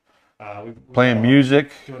s'mores. We've Playing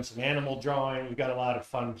music. doing some animal drawing. We've got a lot of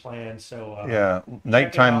fun planned. So Yeah,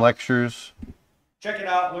 nighttime out. lectures. Check it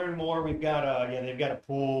out, learn more. We've got they've got a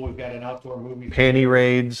pool. We've got an outdoor movie. Panty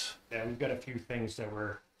raids. Yeah, we've got a few things that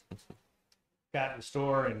we're got in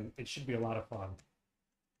store, and it should be a lot of fun.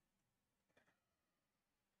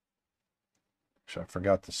 I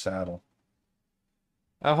forgot the saddle.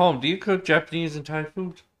 At home, do you cook Japanese and Thai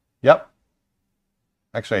food? Yep.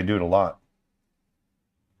 Actually, I do it a lot.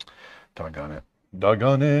 Doggone it.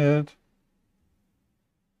 Doggone it.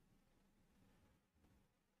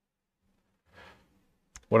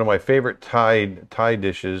 One of my favorite Thai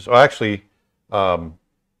dishes. Oh, actually, I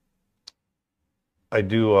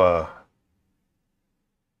do a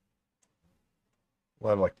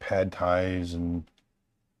lot of like pad thais and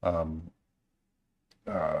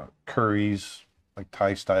curries, like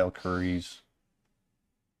Thai style curries.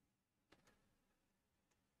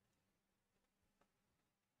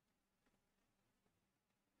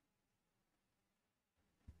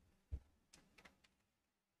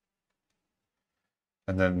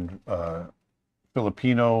 And then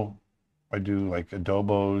Filipino, I do like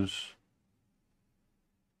adobos.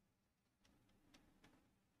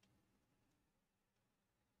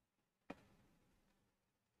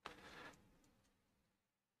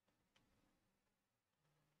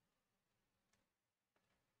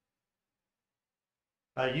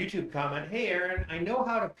 YouTube comment, hey Aaron, I know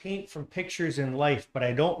how to paint from pictures in life, but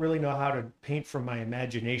I don't really know how to paint from my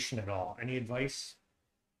imagination at all. Any advice?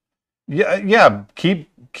 Yeah.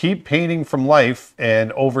 Keep painting from life,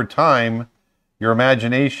 and over time, your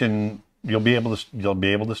imagination you'll be able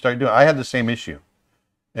to start doing. I had the same issue,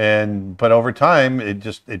 but over time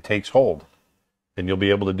it takes hold, and you'll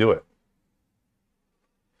be able to do it.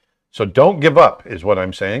 So don't give up, is what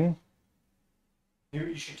I'm saying.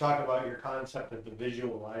 You should talk about your concept of the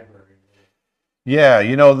visual library. Yeah,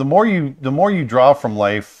 the more you draw from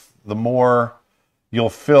life, the more you'll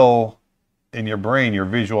fill in your brain your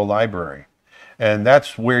visual library. And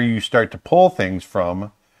that's where you start to pull things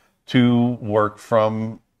from to work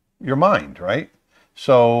from your mind, right?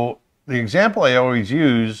 So the example I always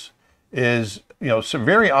use is, so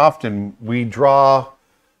very often we draw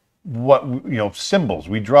symbols.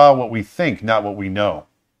 We draw what we think, not what we know.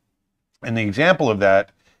 And the example of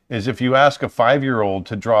that is if you ask a 5-year-old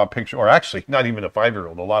to draw a picture, or actually not even a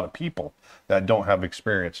 5-year-old, a lot of people that don't have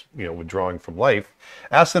experience, with drawing from life,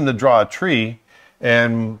 ask them to draw a tree,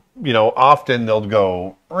 and, often they'll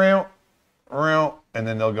go, and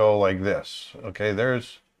then they'll go like this. Okay,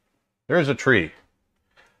 there's a tree.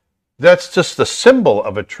 That's just the symbol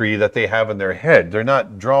of a tree that they have in their head. They're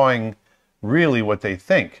not drawing really what they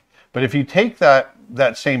think. But if you take that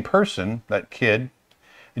same person, that kid,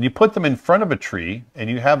 and you put them in front of a tree and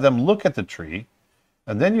you have them look at the tree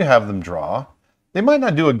and then you have them draw, they might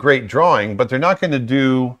not do a great drawing, but they're not going to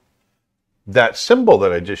do that symbol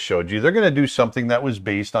that I just showed you. They're going to do something that was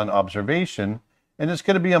based on observation, and it's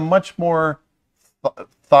going to be a much more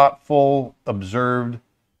thoughtful, observed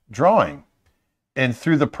drawing. And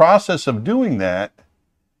through the process of doing that,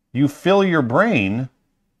 you fill your brain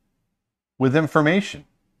with information.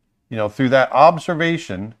 Through that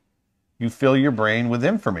observation, you fill your brain with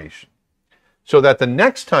information so that the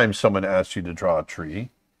next time someone asks you to draw a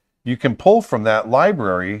tree, you can pull from that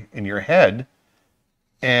library in your head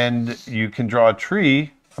and you can draw a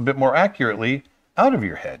tree a bit more accurately out of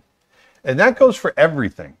your head. And that goes for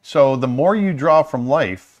everything. So the more you draw from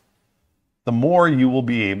life, the more you will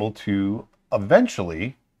be able to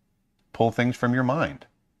eventually pull things from your mind.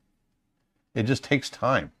 It just takes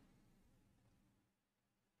time.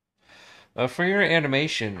 For your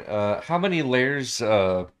animation, how many layers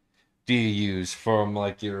do you use from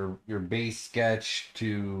like your base sketch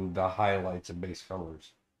to the highlights and base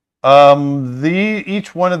colors?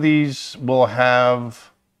 Each one of these will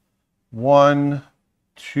have 1,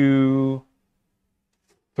 2,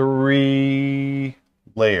 3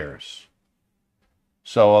 layers.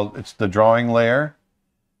 So it's the drawing layer,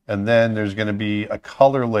 and then there's going to be a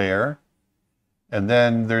color layer, And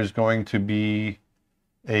then there's going to be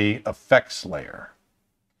a effects layer.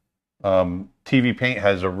 TVPaint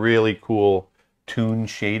has a really cool toon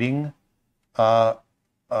shading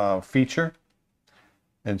feature.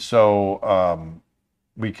 And so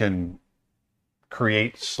we can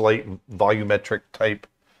create slight volumetric type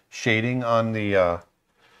shading on the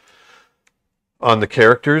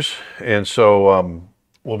characters. And so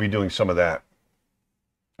we'll be doing some of that.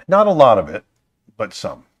 Not a lot of it, but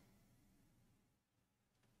some.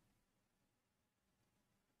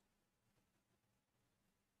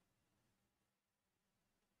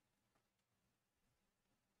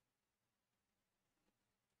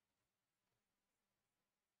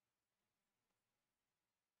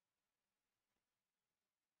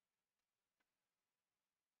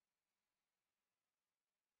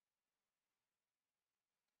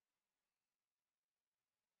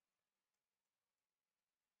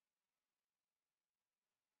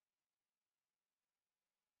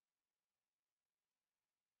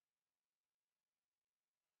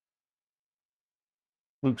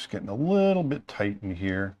 Luke's getting a little bit tight in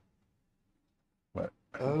here, but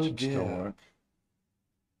it should still work.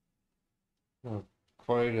 Oh,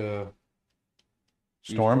 quite a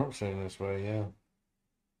Storm? saying this way, yeah.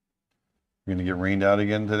 We're gonna get rained out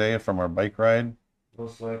again today from our bike ride.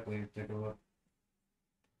 Most likely, take a look.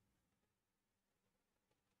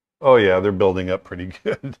 Oh yeah, they're building up pretty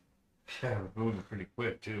good. Yeah, moving pretty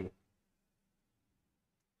quick too.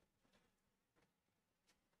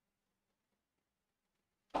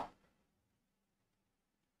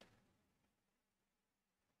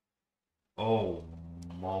 Oh,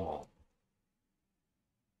 mama.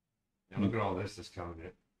 Yeah, look at all this that's coming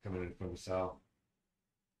in from the south.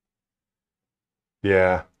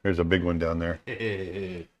 Yeah, there's a big one down there.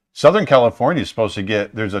 Southern California is supposed to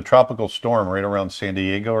get, there's a tropical storm right around San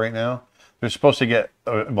Diego right now. They're supposed to get,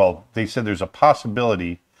 well, they said there's a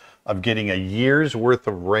possibility of getting a year's worth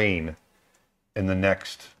of rain in the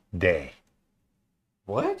next day.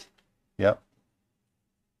 What? Yep.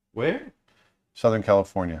 Where? Southern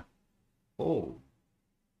California. Oh.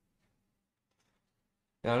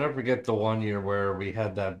 Yeah, I'll never forget the one year where we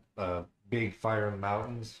had that big fire in the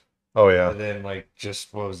mountains. Oh yeah. And then what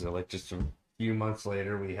was it? Like just a few months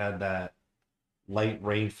later, we had that light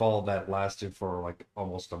rainfall that lasted for like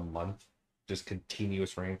almost a month. Just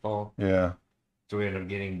continuous rainfall. Yeah. So we ended up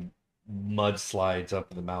getting mudslides up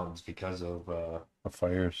in the mountains because of The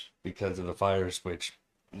fires. the fires, which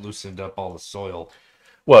loosened up all the soil.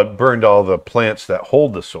 Well, it burned all the plants that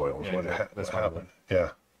hold the soil. Is Yeah, what exactly. what happened. Yeah.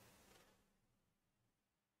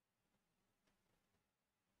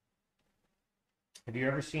 Have you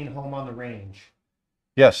ever seen Home on the Range?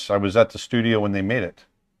 Yes, I was at the studio when they made it.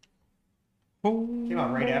 Came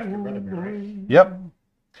out right after Brother Bear, right? Yep.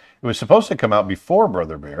 It was supposed to come out before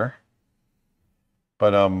Brother Bear,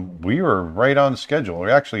 but we were right on schedule. We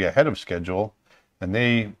are actually ahead of schedule, and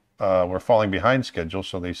they were falling behind schedule,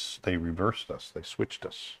 so they reversed us. They switched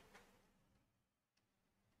us.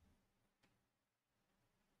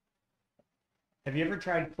 Have you ever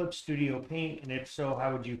tried Clip Studio Paint? And if so,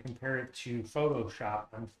 how would you compare it to Photoshop?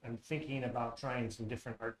 I'm thinking about trying some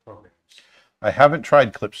different art programs. I haven't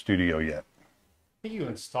tried Clip Studio yet. I think you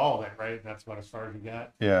installed it, right? That's about as far as you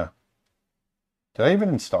got. Yeah. Did I even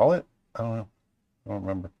install it? I don't know. I don't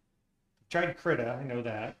remember. Tried Krita, I know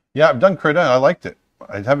that. Yeah, I've done Krita. I liked it.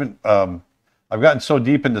 I haven't. I've gotten so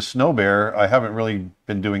deep into Snow Bear, I haven't really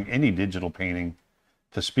been doing any digital painting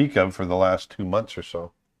to speak of for the last 2 months or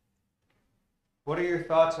so. What are your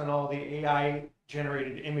thoughts on all the AI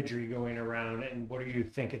generated imagery going around, and what do you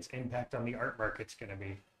think its impact on the art market's going to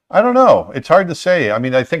be? I don't know. It's hard to say. I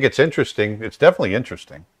mean, I think it's interesting. It's definitely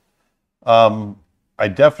interesting. I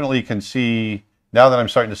definitely can see, now that I'm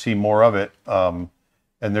starting to see more of it, and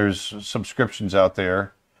there's subscriptions out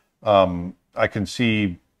there, I can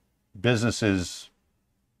see businesses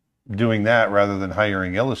doing that rather than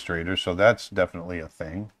hiring illustrators. So that's definitely a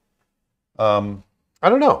thing. I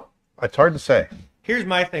don't know. It's hard to say. Here's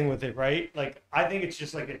my thing with it, right? Like, I think it's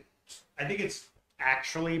just like I think it's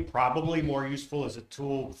actually probably more useful as a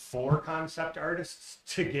tool for concept artists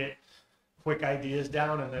to get quick ideas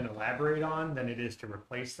down and then elaborate on than it is to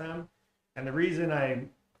replace them. And the reason I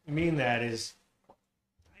mean that is,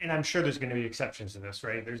 and I'm sure there's going to be exceptions to this,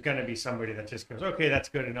 right? There's going to be somebody that just goes, okay, that's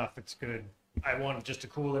good enough. It's good. I want just a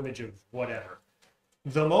cool image of whatever.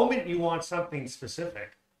 The moment you want something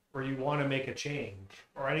specific, or you want to make a change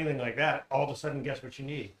or anything like that, all of a sudden, guess what you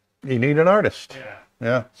need? You need an artist. Yeah.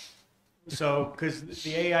 Yeah. So, because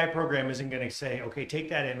the AI program isn't going to say, okay, take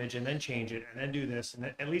that image and then change it and then do this, and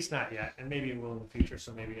then, at least not yet, and maybe it will in the future,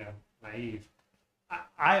 so maybe I'm naive.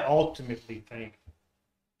 I ultimately think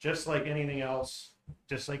just like anything else,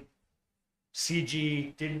 just like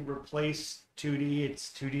CG didn't replace 2D, it's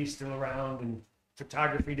 2D still around, and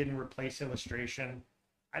photography didn't replace illustration.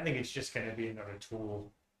 I think it's just going to be another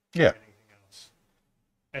tool. Yeah. Like anything else.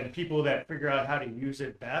 And people that figure out how to use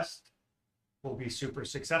it best will be super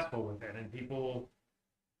successful with it. And people,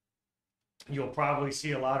 you'll probably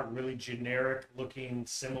see a lot of really generic looking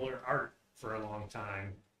similar art for a long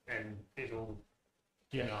time. And it'll,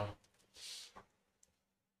 you know,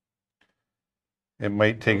 It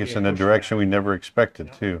might take us in a direction we never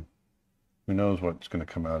expected, too. Who knows what's going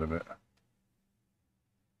to come out of it.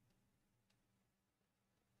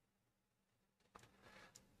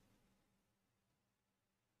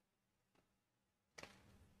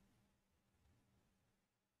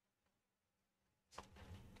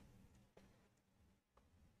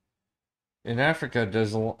 In Africa,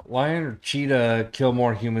 does a lion or cheetah kill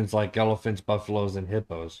more humans like elephants, buffaloes, and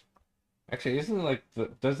hippos? Actually, isn't it like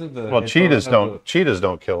doesn't the Well, cheetahs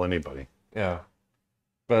don't kill anybody. Yeah,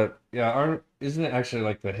 but yeah, isn't it actually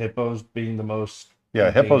like the hippos being the most? Yeah,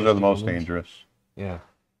 hippos are the to most humans? dangerous. Yeah,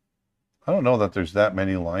 I don't know that there's that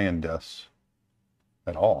many lion deaths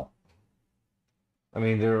at all. I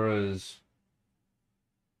mean there was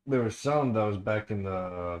some that was back in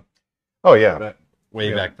the Oh yeah,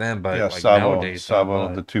 way Yeah. back then, but yeah. like nowadays, not Savo,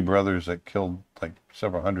 much. the two brothers that killed like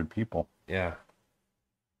several hundred people. Yeah,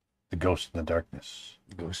 The Ghost in the Darkness.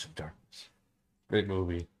 Ghost of Darkness, great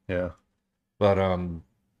movie. Yeah, But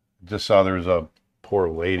just saw there was a poor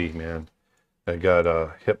lady, man, that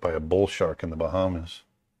got hit by a bull shark in the Bahamas.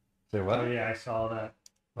 say what? oh yeah, I saw that.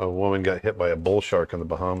 A woman got hit by a bull shark in the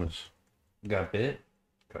Bahamas. Got bit?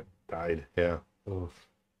 Died. Yeah. Oof.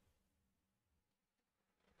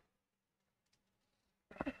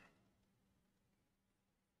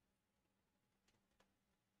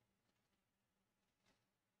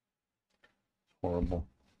 Horrible.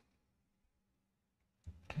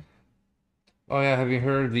 Oh yeah, have you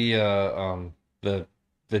heard the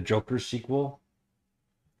Joker sequel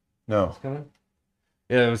No. that's coming?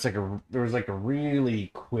 Yeah, there was like a really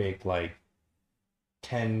quick like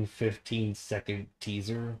 10-15 second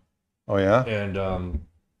teaser. Oh yeah. And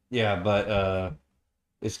yeah, but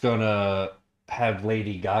it's gonna have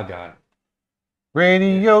Lady Gaga.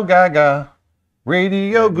 Radio Gaga.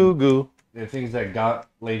 Radio Goo Goo. The things that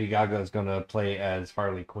Lady Gaga is gonna play as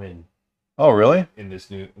Harley Quinn Oh really? in this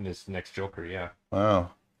next Joker, yeah.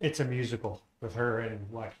 Wow. It's a musical with her and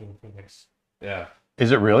Joaquin Phoenix. Yeah.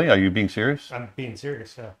 Is it really? Are you being serious? I'm being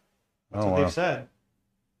serious. Yeah. That's Oh what wow. they've said.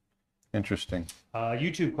 Interesting.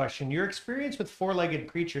 YouTube question. Your experience with four-legged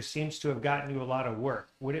creatures seems to have gotten you a lot of work.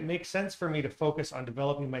 Would it make sense for me to focus on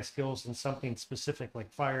developing my skills in something specific like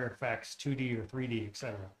fire effects, 2D or 3D,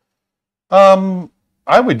 etc.?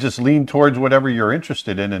 I would just lean towards whatever you're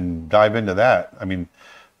interested in and dive into that. I mean,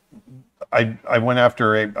 I went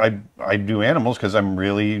after I do animals because I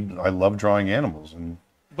love drawing animals, and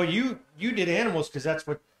But you did animals because that's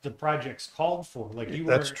what the project's called for. Like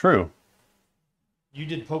that's true. You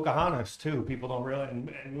did Pocahontas too. People don't realize, and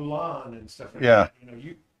Mulan and stuff like Yeah. that. You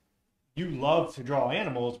know, you love to draw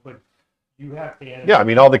animals, but you have to animate. Yeah, I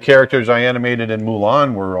mean, all the characters I animated in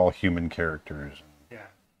Mulan were all human characters. Yeah.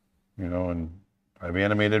 You know, and I've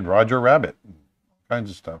animated Roger Rabbit, all kinds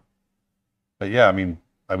of stuff. But yeah, I mean,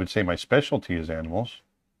 I would say my specialty is animals.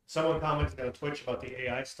 Someone commented on Twitch about the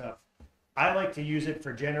AI stuff. I like to use it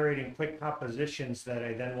for generating quick compositions that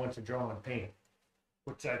I then want to draw and paint,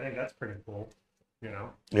 which I think that's pretty cool. You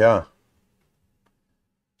know. Yeah.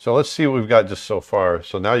 So let's see what we've got just so far.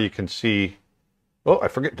 So now you can see. Oh, I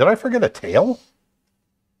forget. Did I forget a tail?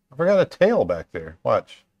 I forgot a tail back there.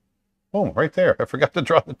 Watch. Boom, right there. I forgot to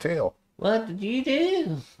draw the tail. What did you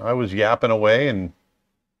do? I was yapping away and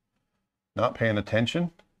not paying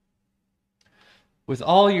attention. With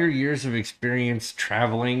all your years of experience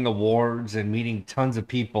traveling, awards, and meeting tons of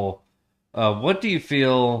people, what do you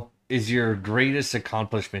feel is your greatest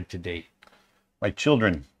accomplishment to date? My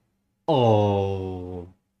children. Oh,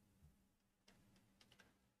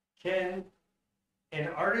 Can an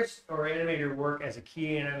artist or animator work as a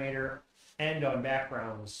key animator and on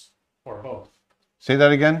backgrounds or both? Say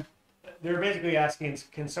that again. They're basically asking,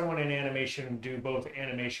 can someone in animation do both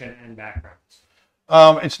animation and backgrounds?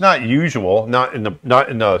 It's not usual, not in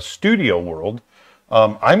the studio world.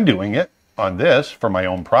 I'm doing it on this for my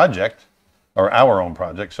own project, or our own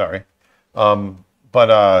project. Sorry,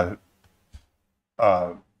 but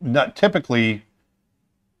not typically.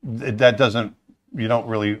 That doesn't. You don't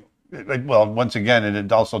really. Well, once again, and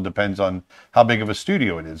it also depends on how big of a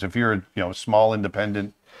studio it is. If you're a small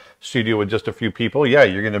independent studio with just a few people, yeah,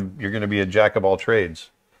 you're gonna be a jack of all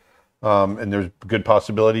trades, and there's good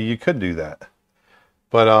possibility you could do that.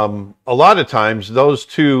 But a lot of times those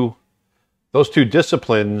two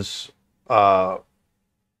disciplines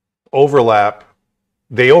overlap.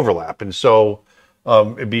 They overlap, and so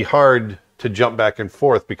it'd be hard to jump back and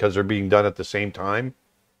forth because they're being done at the same time.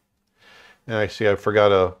 And I see I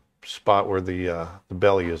forgot a spot where the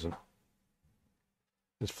belly isn't.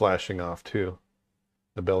 It's flashing off too,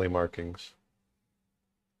 the belly markings.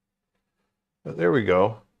 But there we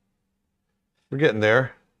go. We're getting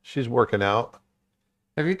there. She's working out.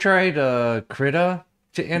 Have you tried Krita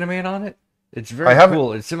to animate on it? It's I very haven't-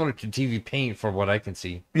 cool. It's similar to TVPaint from what I can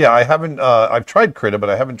see. Yeah, I haven't. I've tried Krita, but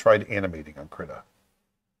I haven't tried animating on Krita.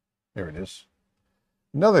 There it is.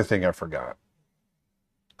 Another thing I forgot.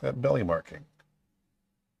 That belly marking.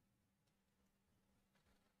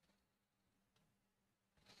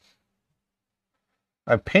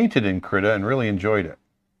 I've painted in Krita and really enjoyed it.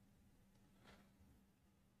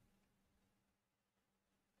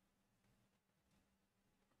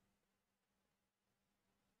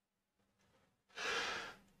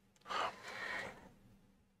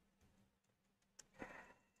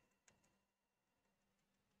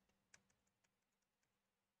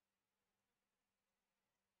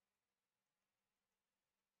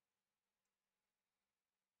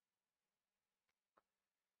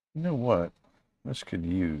 You know what? This could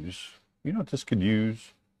use. You know what this could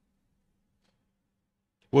use?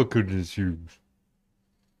 What could this use?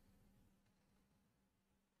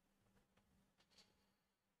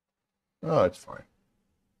 Oh, it's fine.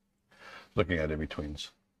 Looking at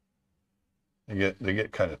in-betweens. They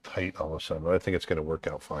get kind of tight all of a sudden, but I think it's going to work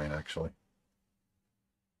out fine, actually.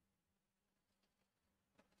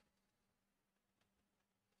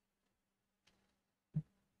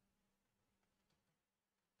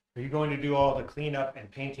 Are you going to do all the cleanup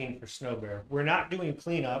and painting for Snow Bear? We're not doing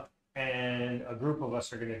cleanup, and a group of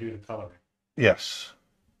us are going to do the coloring. Yes.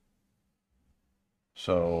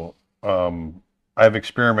 So, I've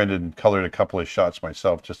experimented and colored a couple of shots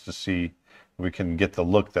myself just to see if we can get the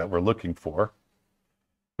look that we're looking for,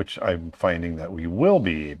 which I'm finding that we will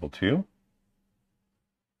be able to.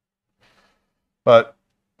 But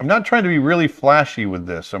I'm not trying to be really flashy with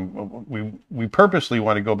this. We purposely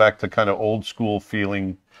want to go back to kind of old school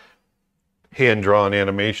feeling hand-drawn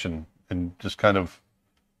animation and just kind of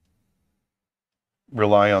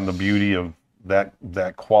rely on the beauty of that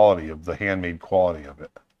quality, of the handmade quality of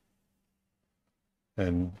it.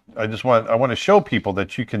 And I want to show people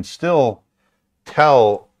that you can still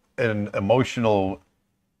tell an emotional,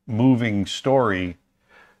 moving story,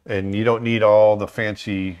 and you don't need all the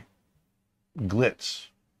fancy glitz.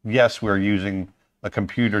 Yes, we're using a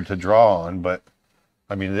computer to draw on, but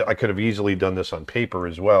I mean, I could have easily done this on paper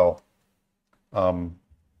as well. And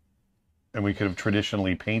we could have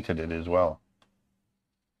traditionally painted it as well.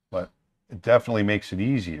 But it definitely makes it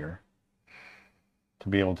easier to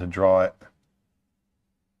be able to draw it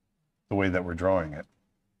the way that we're drawing it.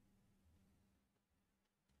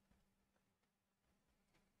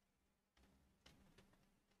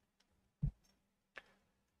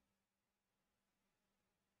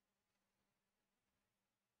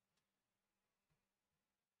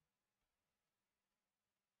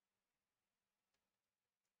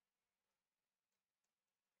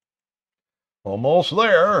 Almost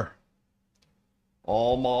there.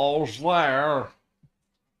 Almost there.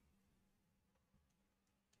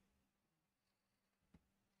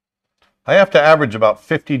 I have to average about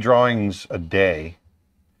 50 drawings a day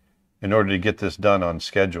in order to get this done on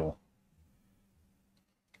schedule.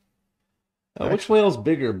 Which whale's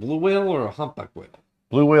bigger, blue whale or a humpback whale?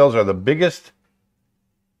 Blue whales are the biggest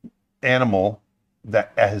animal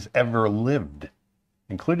that has ever lived,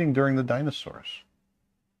 including during the dinosaurs.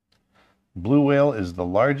 Blue whale is the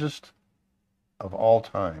largest of all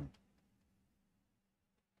time.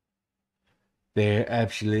 They're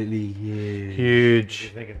absolutely huge. What do you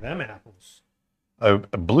think of them apples? A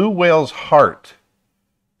blue whale's heart,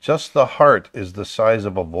 just the heart, is the size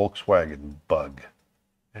of a Volkswagen Bug.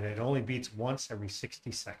 And it only beats once every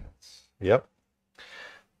 60 seconds. Yep.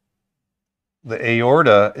 The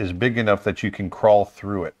aorta is big enough that you can crawl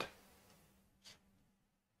through it.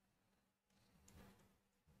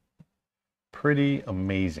 Pretty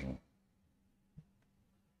amazing.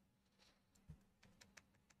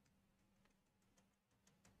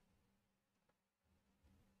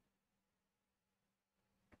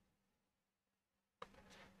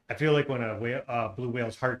 I feel like when a blue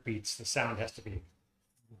whale's heart beats, the sound has to be.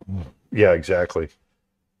 Yeah, exactly. It's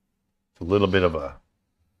a little bit of a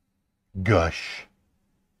gush.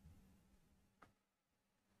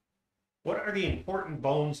 What are the important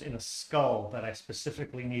bones in a skull that I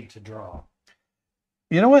specifically need to draw?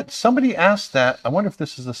 You know what? Somebody asked that. I wonder if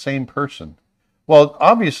this is the same person. Well,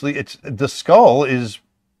 obviously, it's the skull is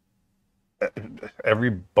every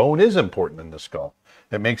bone is important in the skull.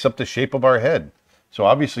 It makes up the shape of our head. So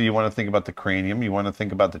obviously, you want to think about the cranium. You want to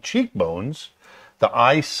think about the cheekbones, the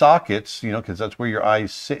eye sockets. You know, because that's where your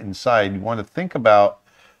eyes sit inside. You want to think about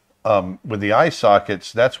with the eye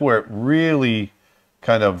sockets. That's where it really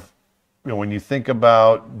kind of, you know, when you think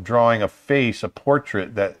about drawing a face, a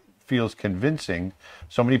portrait that feels convincing,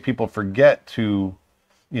 so many people forget to,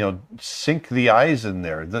 you know, sink the eyes in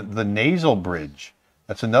there. The nasal bridge,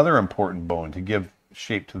 that's another important bone to give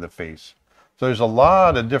shape to the face. So there's a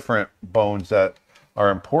lot of different bones that are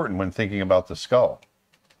important when thinking about the skull.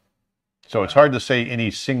 So it's hard to say any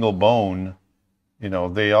single bone, you know,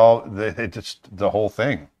 it's just the whole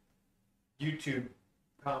thing. YouTube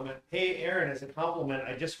comment. Hey, Aaron, as a compliment,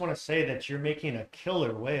 I just want to say that you're making a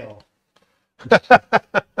killer whale.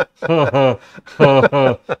 I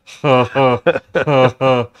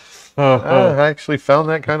actually found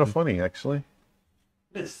that kind of funny, actually.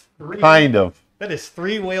 Kind of. That is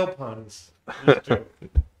 3 whale puns. This joke.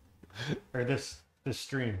 Or this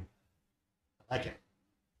stream. I like it.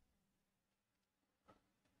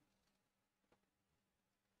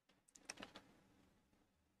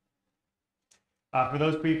 For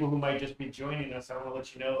those people who might just be joining us, I want to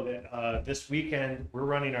let you know that this weekend we're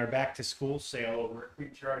running our back to school sale over at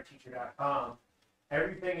creatureartteacher.com.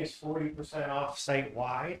 Everything is 40% off site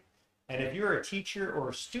wide. And if you're a teacher or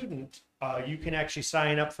a student, you can actually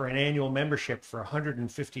sign up for an annual membership for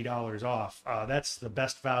 $150 off. That's the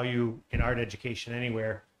best value in art education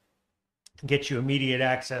anywhere. Get you immediate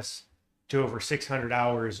access to over 600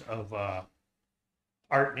 hours of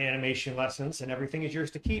art and animation lessons, and everything is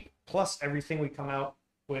yours to keep, plus everything we come out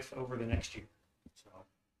with over the next year. So,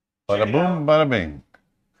 Bada boom, bada bing.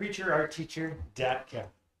 CreatureArtTeacher.com.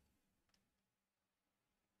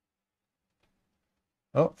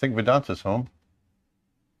 Oh, I think Vedanta's home.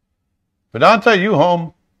 Vedanta, you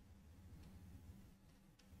home?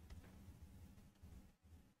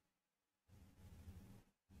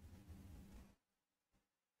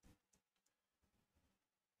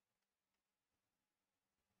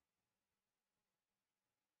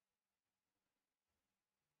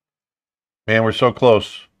 Man, we're so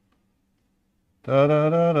close. Da, da,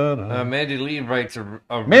 da, da, da. Mandy Lee writes a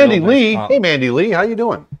Mandy real Lee. nice Hey, Mandy Lee. How you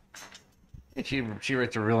doing? She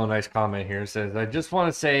writes a real nice comment here. It says, I just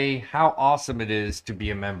want to say how awesome it is to be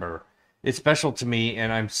a member. It's special to me,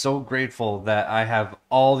 and I'm so grateful that I have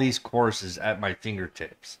all these courses at my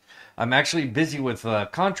fingertips. I'm actually busy with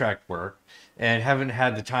contract work and haven't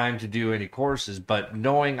had the time to do any courses, but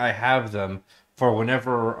knowing I have them for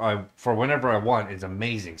whenever I want is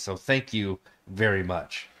amazing. So thank you very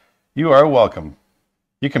much. You are welcome.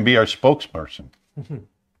 You can be our spokesperson.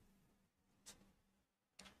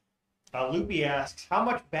 Loopy asks, how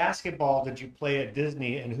much basketball did you play at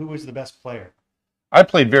Disney, and who was the best player? I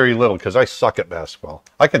played very little because I suck at basketball.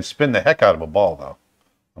 I can spin the heck out of a ball, though,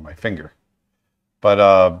 on my finger.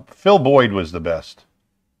 But Phil Boyd was the best.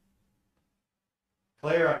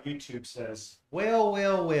 Claire on YouTube says, well,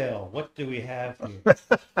 what do we have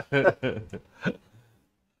here?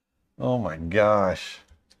 Oh my gosh,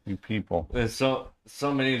 you people. And so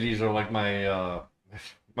many of these are like my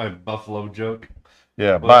my buffalo joke.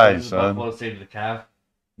 Yeah, What bye, does the son. buffalo say to the calf?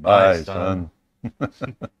 Bye, son.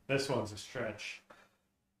 This one's a stretch.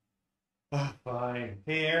 Oh, fine.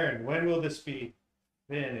 Hey, Aaron, when will this be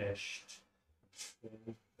finished?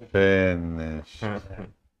 Finish.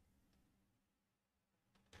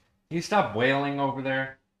 You stop wailing over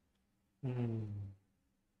there.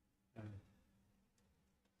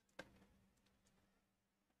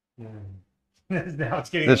 Now it's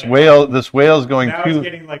getting This whale's going now too. it's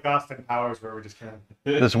getting like Austin Powers, where we're just kind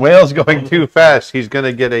This whale's going too fast. He's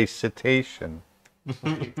gonna get a cetacean.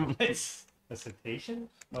 of a cetacean.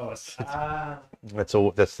 Oh,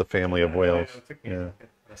 That's the family of whales. Yeah.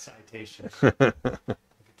 A citation.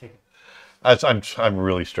 I'm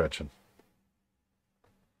really stretching.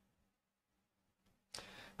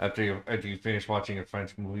 After you finish watching a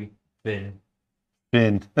French movie, Finn.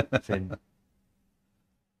 Finn.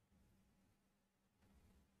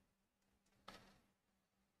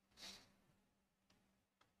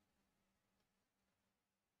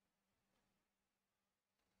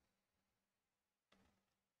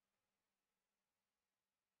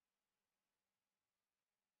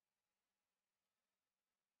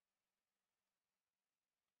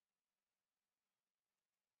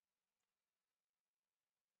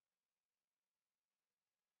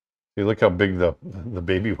 See, look how big the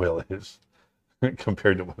baby whale is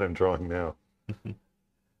compared to what I'm drawing now.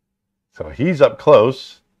 So he's up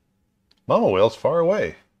close. Mama whale's far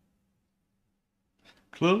away.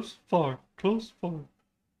 Close, far, close, far.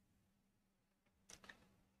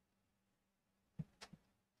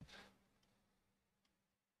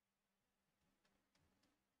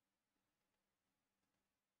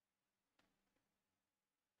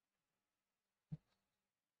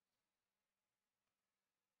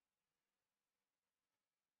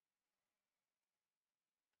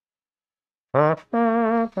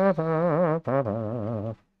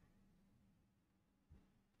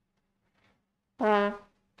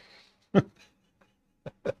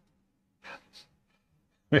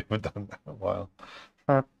 We haven't done that in a while.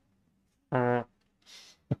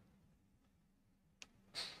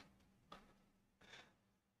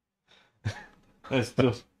 I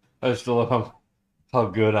still, I still love how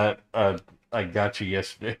good I got you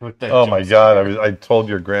yesterday with that. Oh my jump God! scare. I told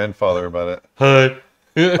your grandfather about it. Hi.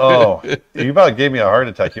 Oh, you about gave me a heart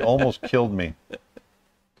attack. You almost killed me.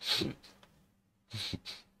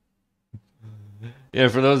 Yeah,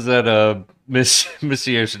 for those that missed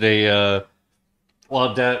yesterday,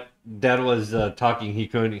 while Dad was talking, he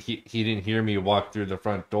didn't hear me walk through the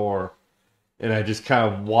front door, and I just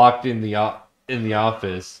kind of walked in the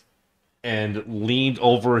office and leaned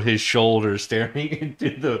over his shoulder, staring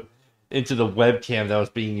into the webcam that was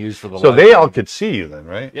being used for the So live they all stream. could see you then,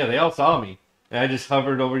 right? Yeah, they all saw me, and I just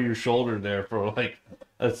hovered over your shoulder there for like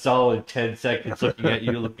a solid 10 seconds, looking at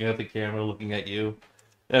you, looking at the camera, looking at you.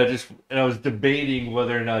 And I was debating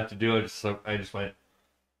whether or not to do it. So I just went,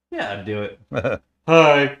 yeah, I'd do it.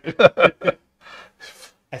 Hi.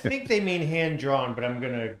 I think they mean hand drawn, but I'm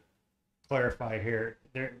going to clarify here.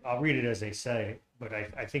 I'll read it as they say, but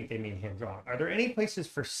I think they mean hand drawn. Are there any places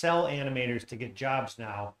for cell animators to get jobs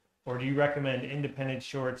now, or do you recommend independent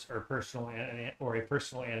shorts or a personal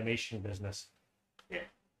animation business?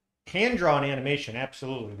 Hand drawn animation,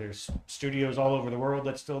 absolutely. There's studios all over the world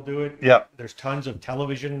that still do it. Yeah. There's tons of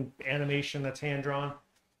television animation that's hand drawn.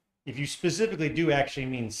 If you specifically do actually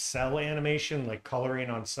mean cell animation, like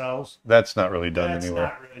coloring on cells, That's not really done that's anywhere.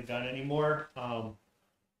 not really done anymore.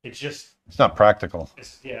 It's just, It's not practical.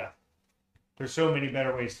 yeah. There's so many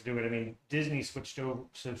better ways to do it. I mean, Disney switched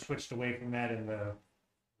away from that in the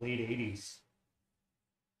late '80s.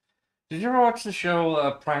 Did you ever watch the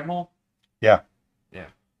show Primal? Yeah, Yeah,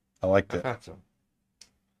 I liked I it. thought so.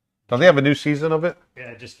 Don't they have a new season of it?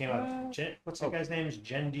 Yeah, it just came out. What's that guy's name? Is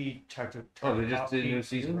Jendi Tartakovsky. Oh, they just did a new He's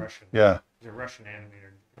season? Russian. Yeah. He's a Russian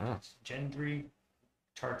animator. Oh. It's Gendry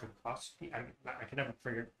Tartakovsky. I can never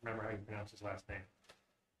remember how you pronounce his last name.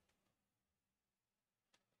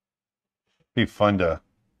 Be fun to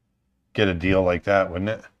get a deal like that, wouldn't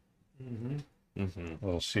it? Mm-hmm. Mm-hmm. A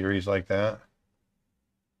little series like that.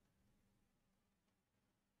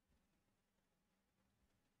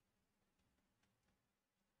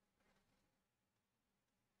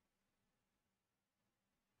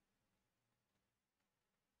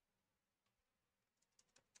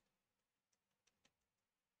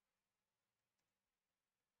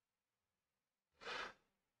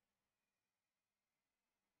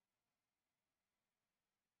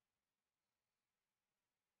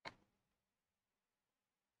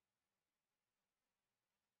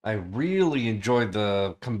 I really enjoyed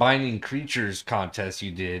the combining creatures contest you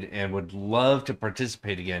did, and would love to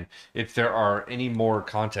participate again if there are any more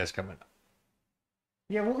contests coming up.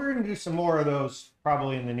 Yeah, we're going to do some more of those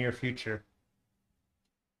probably in the near future.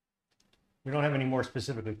 We don't have any more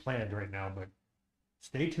specifically planned right now, but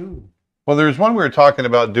stay tuned. Well, there's one we were talking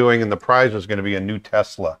about doing, and the prize was going to be a new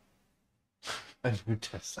Tesla. A new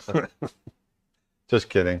Tesla. Just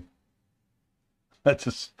kidding. I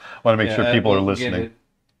just want to make sure people are listening.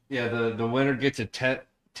 Yeah, the winner gets a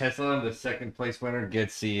Tesla. The second place winner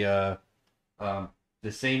gets the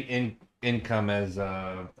same income as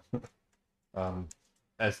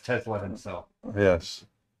Tesla himself. Yes,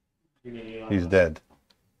 he's dead.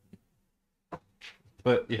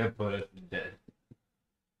 But it's dead.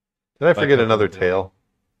 Did I forget another dead. tail?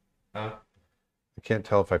 Huh? I can't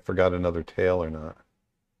tell if I forgot another tail or not.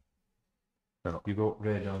 You got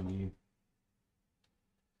red on you.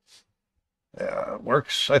 Yeah, it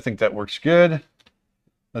works. I think that works good.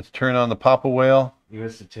 Let's turn on the Papa Whale. You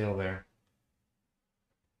missed the tail there.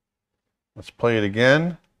 Let's play it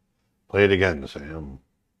again. Play it again, Sam.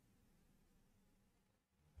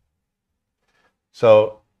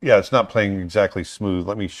 So, yeah, it's not playing exactly smooth.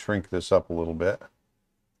 Let me shrink this up a little bit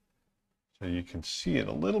so you can see it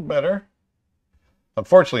a little better.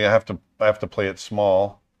 Unfortunately, I have to play it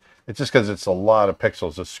small. It's just because it's a lot of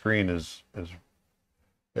pixels. The screen is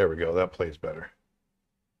there we go. That plays better.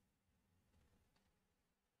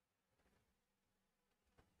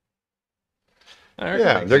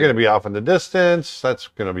 Yeah, they're going to be off in the distance. That's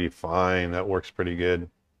going to be fine. That works pretty good.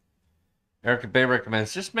 Erica Bay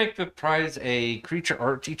recommends just make the prize a creature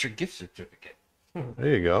art teacher gift certificate.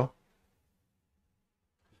 There you go.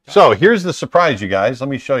 So here's the surprise, you guys. Let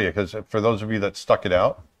me show you, because for those of you that stuck it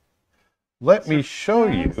out, let me show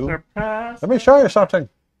you. Surprise. Let me show you something.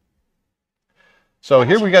 So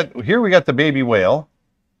here we got the baby whale,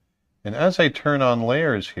 and as I turn on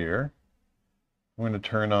layers here, I'm going to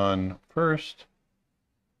turn on first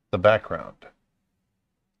the background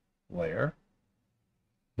layer.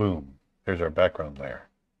 Boom. There's our background layer.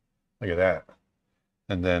 Look at that.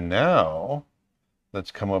 And then now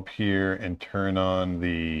let's come up here and turn on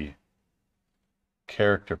the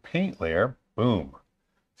character paint layer. Boom.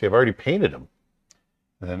 See, I've already painted him.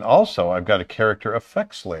 And then also I've got a character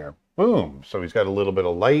effects layer. Boom. So he's got a little bit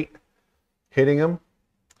of light hitting him.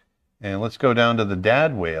 And let's go down to the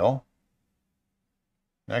dad whale.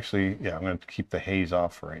 Actually, yeah, I'm going to keep the haze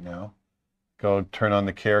off for right now. Go turn on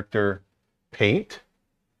the character paint.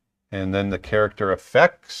 And then the character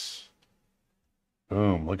effects.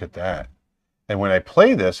 Boom, look at that. And when I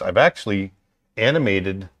play this, I've actually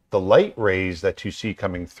animated the light rays that you see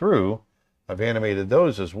coming through. I've animated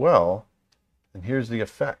those as well. And here's the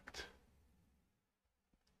effect.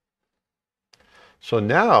 So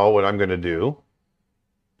now what I'm going to do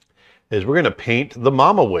is we're going to paint the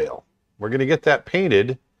mama whale. We're going to get that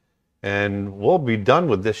painted and we'll be done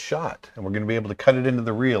with this shot. And we're going to be able to cut it into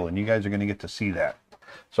the reel and you guys are going to get to see that.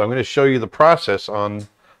 So I'm going to show you the process on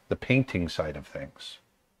the painting side of things.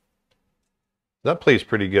 That plays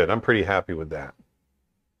pretty good. I'm pretty happy with that.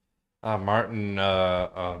 Martin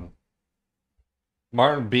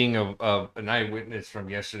being an eyewitness from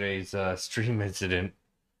yesterday's stream incident,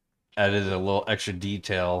 added a little extra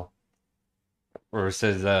detail where it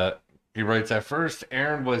says he writes, at first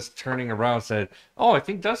Aaron was turning around and said, oh, I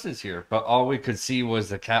think Dustin's here, but all we could see was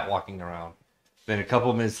the cat walking around. Then a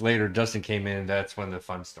couple minutes later Dustin came in and that's when the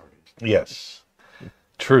fun started. Yes.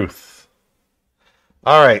 Truth.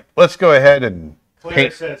 All right, let's go ahead and Claire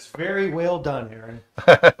paint. says, very well done, Aaron.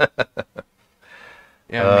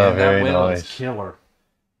 Yeah, man, that very whale nice. is killer.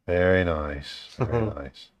 Very nice. Very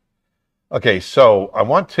nice. Okay, so I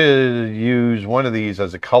want to use one of these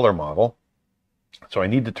as a color model. So I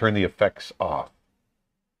need to turn the effects off.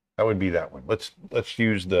 That would be that one. Let's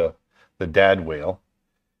use the dad whale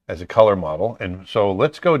as a color model. And so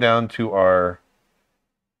let's go down to our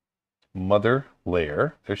mother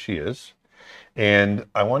layer. There she is. And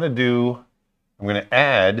I want to do, I'm going to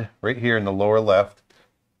add right here in the lower left.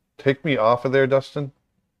 Take me off of there, Dustin.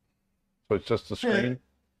 So it's just the screen.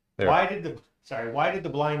 There. Why did the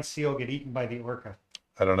blind seal get eaten by the orca?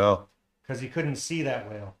 I don't know. Because he couldn't see that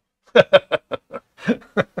whale.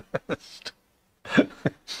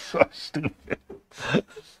 So stupid.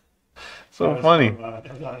 So funny.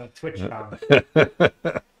 That was on a Twitch comment.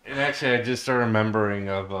 And actually, I just started remembering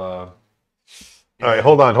of. All right,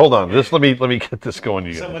 hold on. Just let me get this going.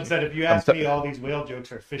 You Someone guys. said, if you ask me, all these whale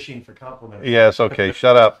jokes are fishing for compliments. Yes. Okay.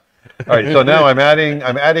 Shut up. All right. So now I'm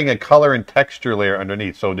adding a color and texture layer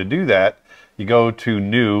underneath. So to do that, you go to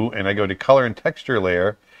New, and I go to Color and Texture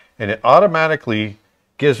Layer, and it automatically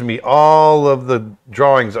gives me all of the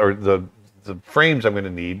drawings or the frames I'm going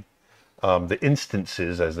to need, the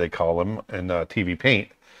instances as they call them in TVPaint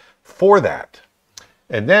for that.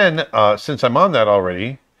 And then since I'm on that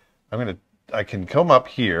already, I can come up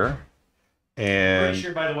here I'm and pretty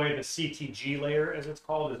sure, by the way, the CTG layer, as it's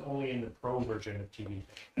called, is only in the Pro version of TV.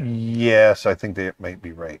 yes, I think they might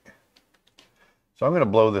be right. So I'm going to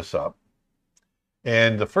blow this up.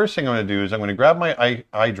 And the first thing I'm going to do is I'm going to grab my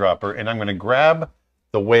eyedropper and I'm going to grab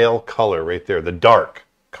the whale color right there, the dark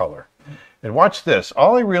color. And watch this.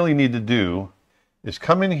 All I really need to do is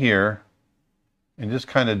come in here and just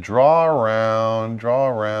kind of draw around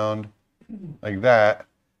like that,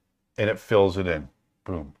 and it fills it in.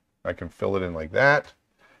 Boom. I can fill it in like that,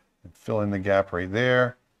 and fill in the gap right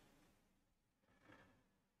there.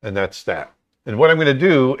 And that's that. And what I'm going to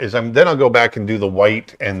do is then I'll go back and do the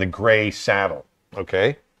white and the gray saddle.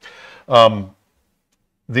 Okay.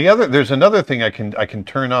 There's another thing I can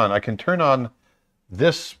turn on. I can turn on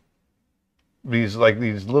these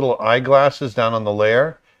little eyeglasses down on the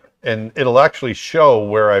layer, and it'll actually show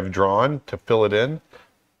where I've drawn to fill it in.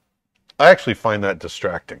 I actually find that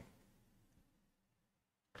distracting.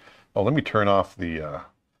 Oh, let me turn off the,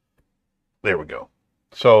 there we go.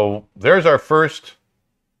 So there's our first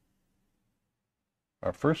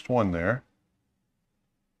one there.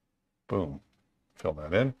 Boom. Fill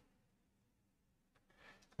that in.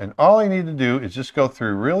 And all I need to do is just go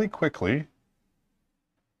through really quickly,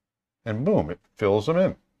 and boom, it fills them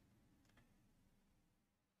in.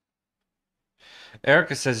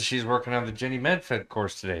 Erica says she's working on the Jenny Medfed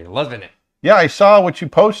course today. Loving it. Yeah, I saw what you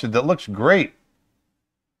posted. That looks great.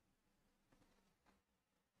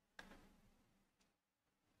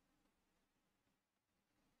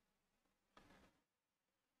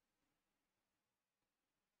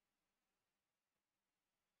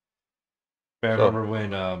 I So, remember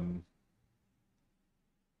when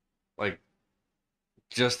like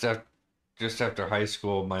just after high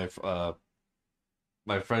school, my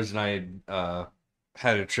friends and I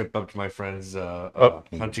had a trip up to my friend's oh,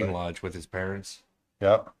 hunting sorry. lodge with his parents,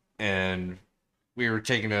 Yeah, and we were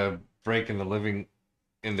taking a break in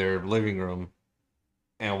their living room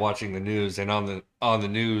and watching the news. And on the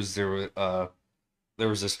news there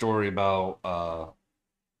was a story about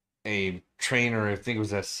a trainer, I think it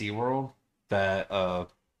was at SeaWorld, that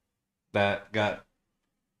got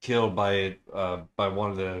killed by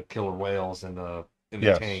one of the killer whales in the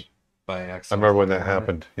yes. tank by I accident remember when that killing it.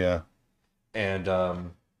 happened. Yeah.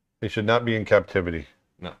 And They should not be in captivity.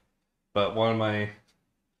 no, but one of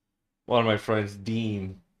my friends,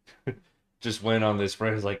 Dean, just went on this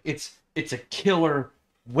rant. He's like, it's a killer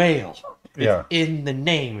whale. It's Yeah. in the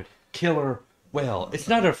name, killer whale. It's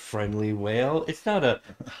not a friendly whale. It's not a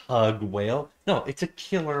hug whale. No, it's a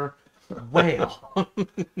killer whale.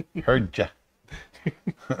 Heard ya.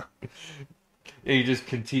 And he just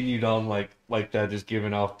continued on like that, just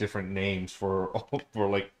giving off different names for for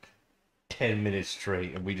like 10 minutes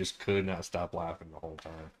straight, and we just could not stop laughing the whole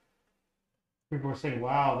time. People were saying,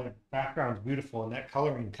 wow, the background's beautiful, and that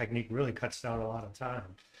coloring technique really cuts down a lot of time.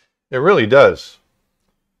 It really does.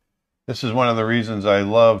 This is one of the reasons I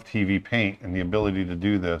love TVPaint and the ability to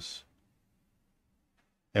do this.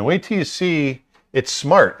 And wait till you see, it's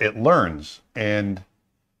smart. It learns. And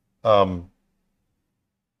um,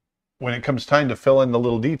 when it comes time to fill in the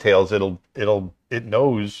little details, it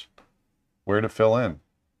knows where to fill in.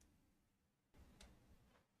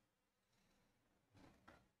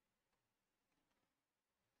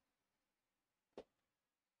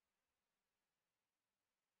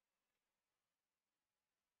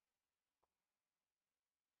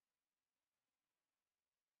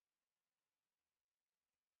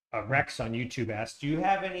 Rex on YouTube asked, do you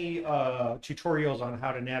have any tutorials on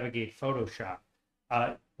how to navigate Photoshop?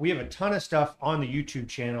 We have a ton of stuff on the YouTube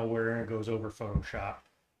channel where it goes over Photoshop,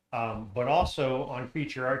 but also on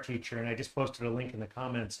Feature Art Teacher, and I just posted a link in the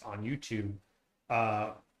comments on YouTube.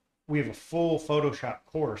 We have a full Photoshop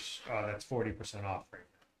course that's 40% off right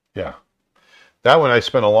now. Yeah. That one I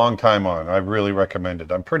spent a long time on. I really recommend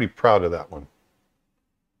it. I'm pretty proud of that one.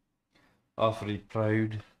 Awfully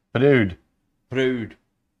proud. Dude. Proud.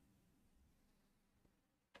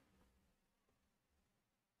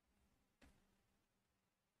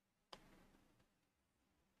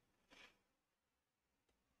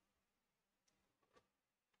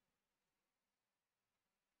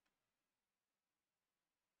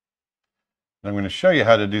 I'm going to show you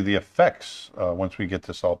how to do the effects once we get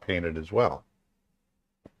this all painted as well.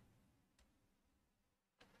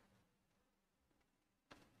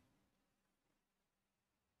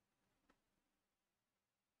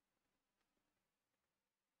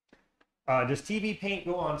 Does TVPaint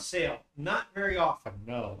go on sale? Not very often,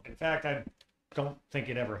 no. In fact, I don't think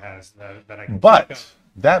it ever has that I can think But of.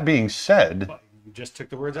 that being said, But you just took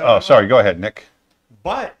the words out oh, of my sorry, mouth. go ahead, Nick.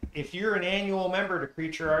 But if you're an annual member to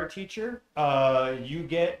Creature Art Teacher, you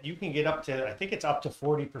can get up to, I think it's up to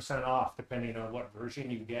 40% off depending on what version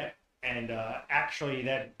you get. And actually,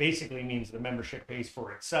 that basically means the membership pays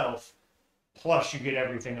for itself, plus you get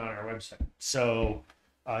everything on our website. So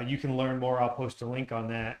you can learn more. I'll post a link on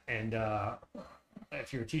that. And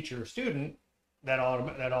if you're a teacher or student, that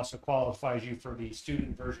also qualifies you for the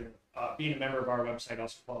student version. Being a member of our website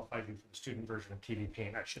also qualifies you for the student version of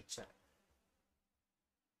TVPaint, I should say.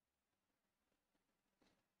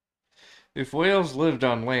 If whales lived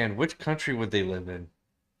on land, which country would they live in?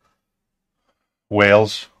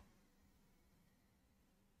 Wales.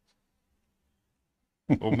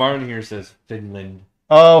 Well, Martin here says Finland.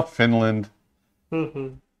 Oh, Finland.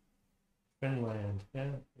 Finland,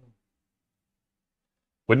 yeah.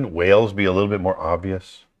 Wouldn't Wales be a little bit more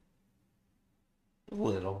obvious? A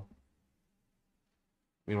little.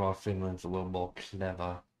 Meanwhile, Finland's a little more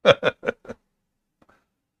clever.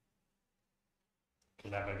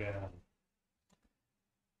 Clever girl.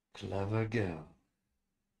 Clever girl.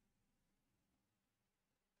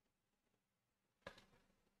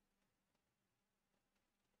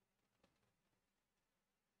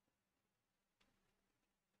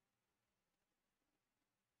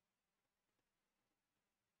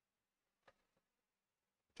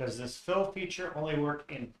 Does this fill feature only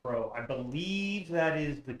work in Pro? I believe that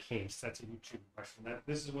is the case. That's a YouTube question.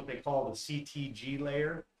 This is what they call the CTG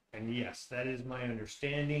layer. And yes, that is my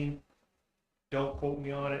understanding. Don't quote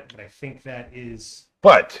me on it, but I think that is.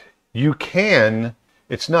 But you can.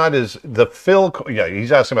 It's not as the fill. Yeah,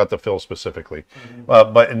 he's asking about the fill specifically.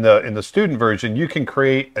 But in the student version, you can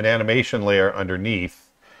create an animation layer underneath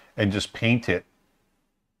and just paint it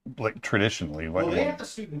like traditionally. Well, they have the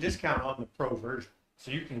student discount on the pro version,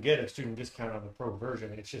 so you can get a student discount on the pro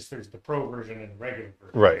version. It's just there's the pro version and the regular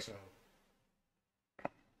version. Right. So.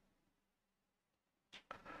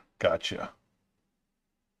 Gotcha.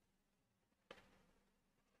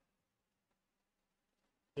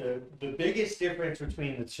 The biggest difference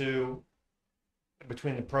between the two,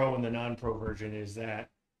 between the pro and the non-pro version, is that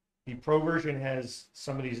the pro version has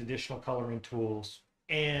some of these additional coloring tools,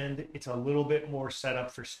 and it's a little bit more set up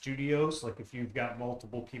for studios. Like if you've got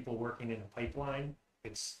multiple people working in a pipeline,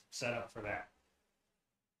 it's set up for that.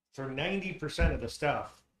 For 90% of the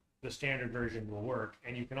stuff, the standard version will work,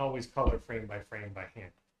 and you can always color frame by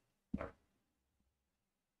hand.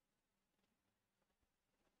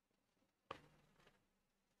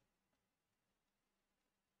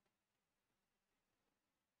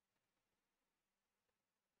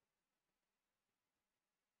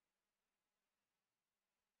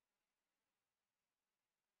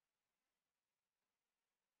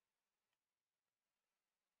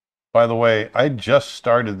 By the way, I just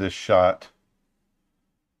started this shot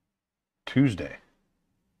Tuesday.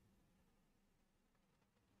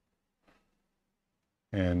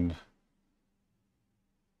 And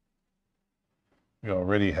we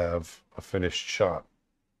already have a finished shot.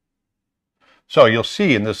 So you'll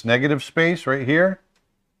see in this negative space right here,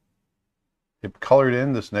 it colored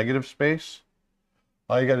in this negative space.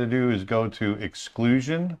 All you got to do is go to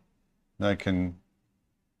exclusion, and I can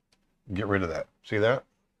get rid of that. See that?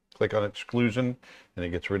 Click on exclusion, and it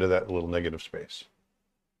gets rid of that little negative space.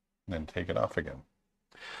 And then take it off again.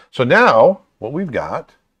 So now, what we've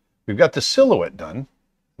got the silhouette done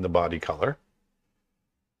in the body color.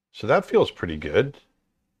 So that feels pretty good.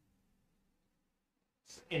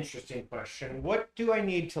 Interesting question. What do I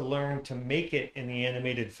need to learn to make it in the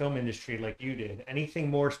animated film industry like you did?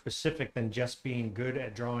 Anything more specific than just being good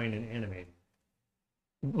at drawing and animating?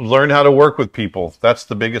 Learn how to work with people. That's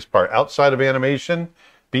the biggest part. Outside of animation,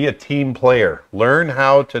 be a team player. Learn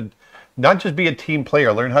how to not just be a team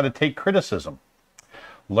player, learn how to take criticism.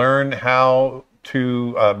 Learn how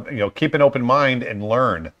to keep an open mind and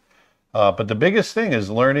learn. But the biggest thing is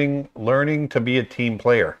learning to be a team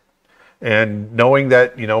player. And knowing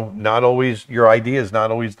that, not always your idea is not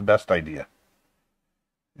always the best idea.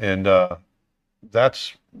 And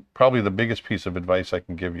that's probably the biggest piece of advice I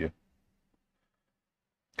can give you.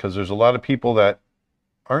 Because there's a lot of people that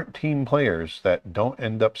aren't team players that don't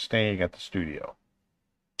end up staying at the studio.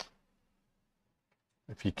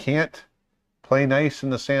 If you can't play nice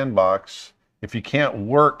in the sandbox, if you can't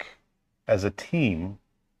work as a team,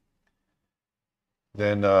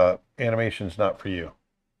 then animation's not for you.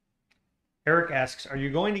 Eric asks, are you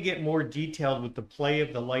going to get more detailed with the play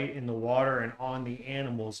of the light in the water and on the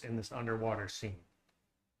animals in this underwater scene?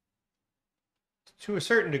 To a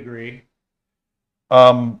certain degree.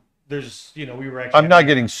 There's, we were actually... I'm not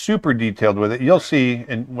getting super detailed with it. You'll see,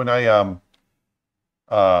 and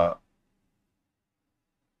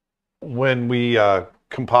when we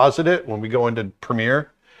composite it, when we go into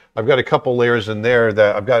Premiere, I've got a couple layers in there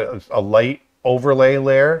that I've got a light overlay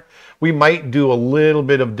layer. We might do a little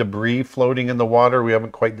bit of debris floating in the water. We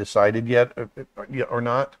haven't quite decided yet or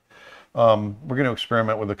not. We're going to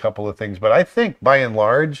experiment with a couple of things, but I think by and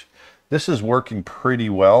large, this is working pretty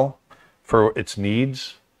well for its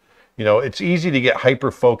needs. It's easy to get hyper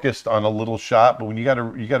focused on a little shot, but when you got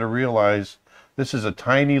to realize this is a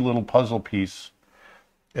tiny little puzzle piece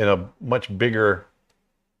in a much bigger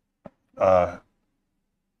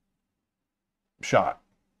shot,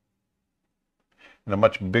 in a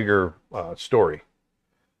much bigger story.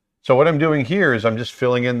 So what I'm doing here is I'm just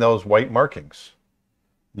filling in those white markings.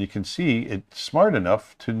 You can see it's smart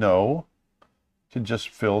enough to know to just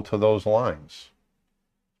fill to those lines.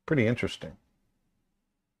 Pretty interesting.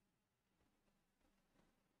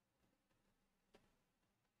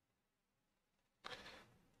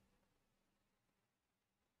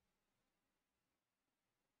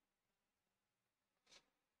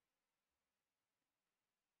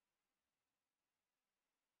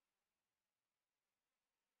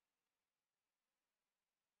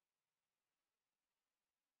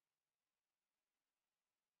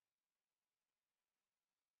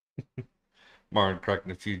 Martin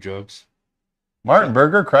cracking a few jokes. Martin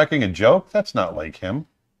Berger cracking a joke? That's not like him.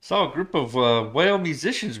 Saw a group of whale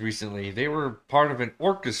musicians recently. They were part of an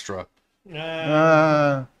orchestra.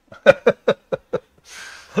 I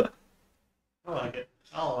like it.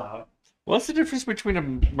 I'll allow it. What's the difference between a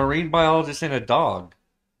marine biologist and a dog?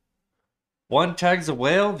 One tags a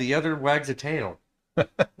whale, the other wags a tail.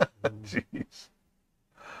 Jeez.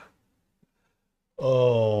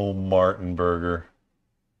 Oh, Martin Burger.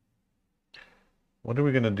 What are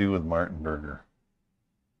we going to do with Martin Burger?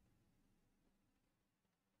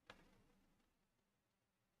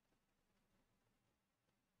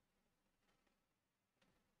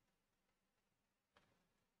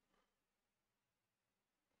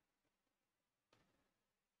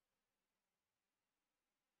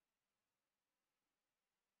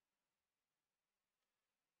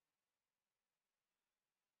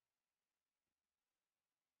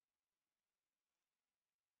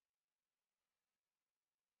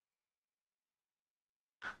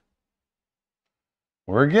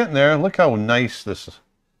 We're getting there. Look how nice this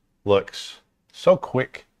looks. So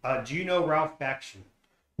quick. Do you know Ralph Bakshi?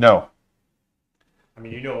 No. I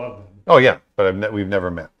mean, you know of them. Oh, yeah, but we've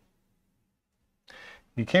never met.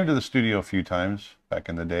 He came to the studio a few times back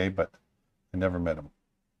in the day, but I never met him.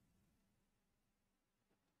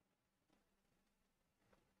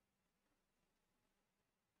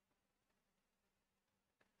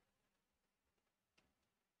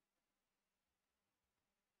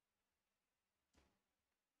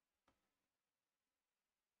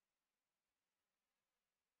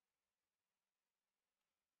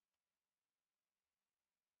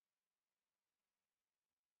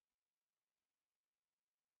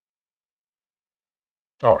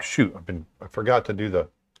 Oh, shoot. I forgot to do the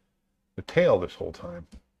tail this whole time.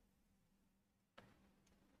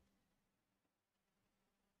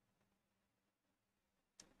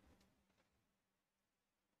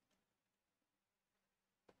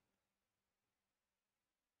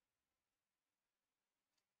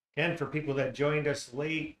 Again, for people that joined us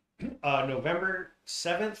late, November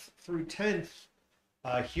 7th through 10th,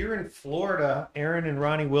 here in Florida, Aaron and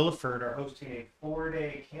Ronnie Williford are hosting a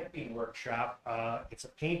 4-day camping workshop. It's a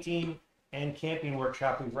painting and camping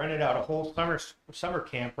workshop. We've rented out a whole summer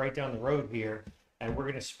camp right down the road here, and we're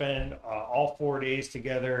going to spend all 4 days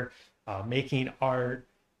together making art.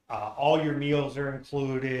 All your meals are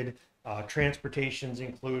included. Transportation's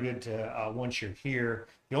included once you're here.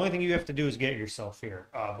 The only thing you have to do is get yourself here.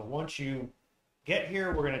 But once you get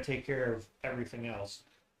here, we're going to take care of everything else.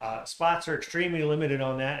 Spots are extremely limited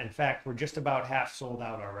on that. In fact, we're just about half sold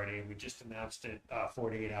out already. We just announced it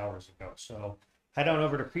 48 hours ago. So head on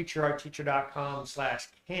over to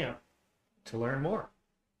preacherartteacher.com/camp to learn more.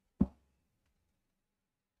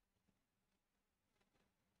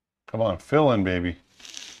 Come on, fill in, baby.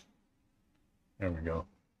 There we go.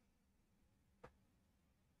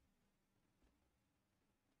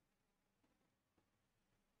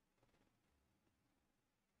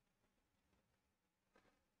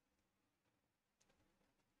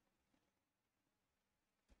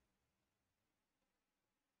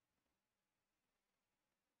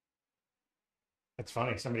 It's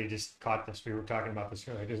funny. Somebody just caught this. We were talking about this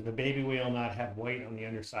earlier. Does the baby whale not have white on the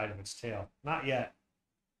underside of its tail? Not yet.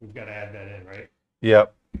 We've got to add that in, right?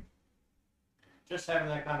 Yep. Just having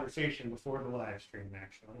that conversation before the live stream,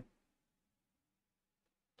 actually.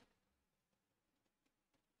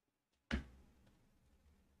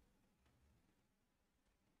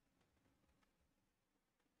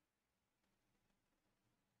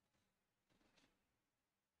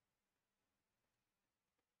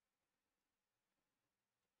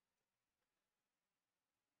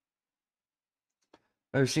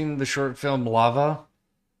 I've seen the short film Lava.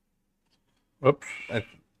 Oops. If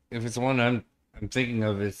it's the one I'm thinking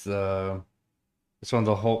of, it's one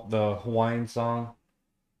the Hawaiian song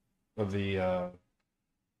of the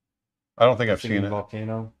I don't think I've singing seen it.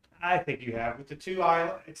 volcano. I think you have with the two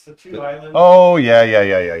island. It's the two islands. Oh, yeah.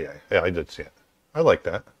 Yeah, I did see it. I like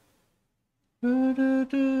that.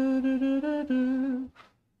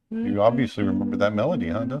 You obviously remember that melody,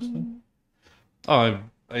 huh, Dustin? Oh,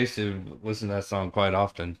 I used to listen to that song quite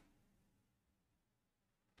often.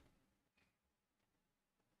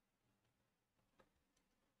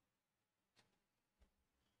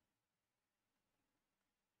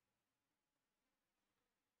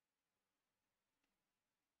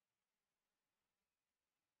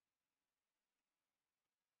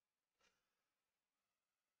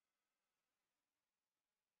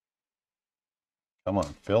 Come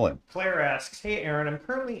on, fill in. Claire asks, "Hey Aaron, I'm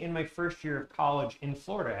currently in my first year of college in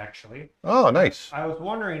Florida, actually. Oh, nice. I was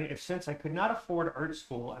wondering if since I could not afford art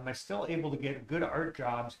school, am I still able to get good art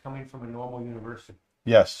jobs coming from a normal university?"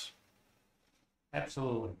 Yes.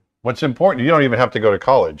 Absolutely. What's important, you don't even have to go to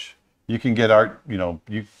college. You can get art,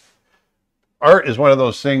 art is one of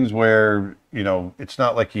those things where, it's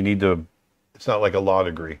not like it's not like a law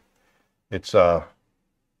degree. It's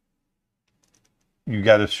you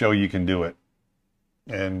got to show you can do it.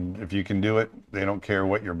 And if you can do it, they don't care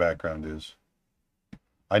what your background is.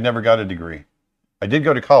 I never got a degree. I did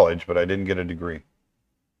go to college, but I didn't get a degree.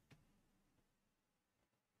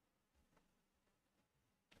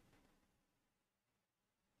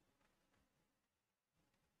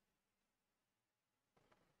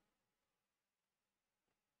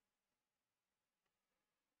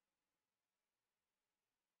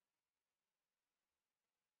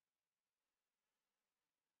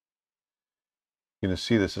 You're going to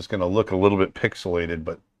see this. It's going to look a little bit pixelated,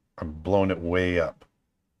 but I'm blowing it way up.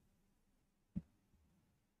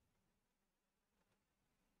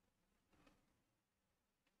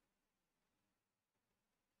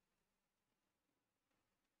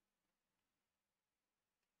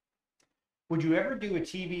 Would you ever do a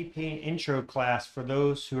TV Paint intro class for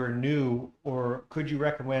those who are new, or could you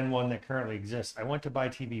recommend one that currently exists? I want to buy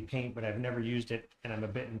TV Paint, but I've never used it, and I'm a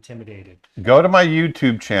bit intimidated. Go to my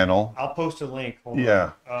YouTube channel. I'll post a link. Hold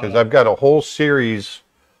Yeah, on. because I've got a whole series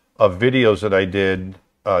of videos that I did,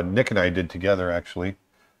 Nick and I did together, actually,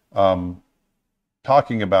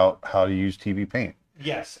 talking about how to use TV Paint.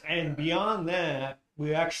 Yes, and beyond that,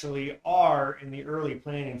 we actually are in the early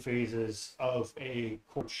planning phases of a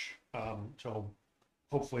coach. So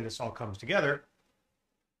hopefully this all comes together.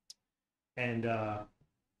 And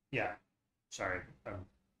yeah, sorry, I'm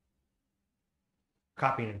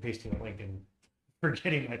copying and pasting a link and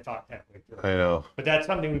forgetting my thought halfway through. I know. But that's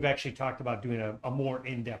something we've actually talked about doing a more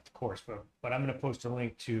in-depth course. But I'm going to post a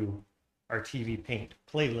link to our TV Paint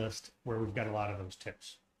playlist where we've got a lot of those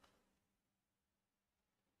tips.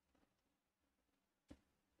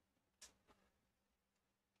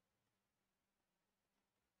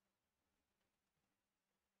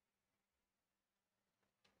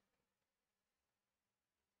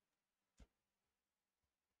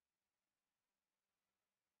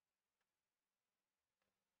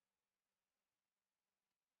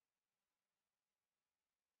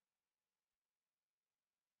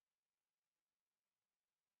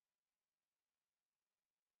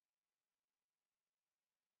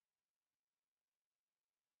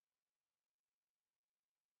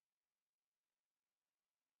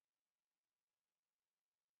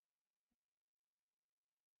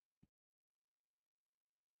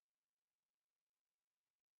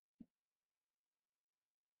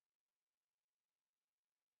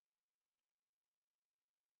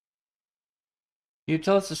 Can you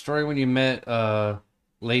tell us the story when you met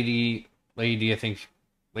Lady, I think,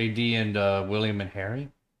 Lady and William and Harry?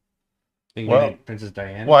 I think you Well- met Princess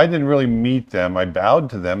Diana. Well, I didn't really meet them. I bowed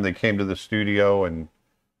to them. They came to the studio, and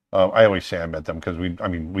I always say I met them because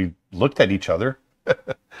we looked at each other,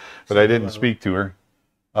 but I didn't speak to her.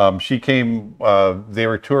 She came. They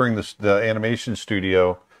were touring the animation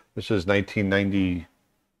studio. This is 1990,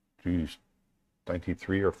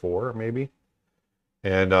 93 or 4 maybe.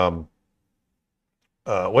 And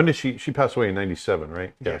when did she passed away in 97,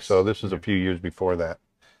 right? Yeah. Yes. So this is a few years before that.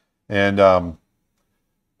 And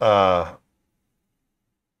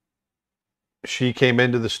she came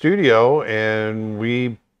into the studio, and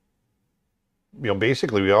we,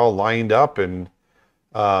 basically we all lined up, and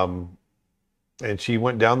she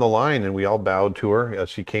went down the line, and we all bowed to her as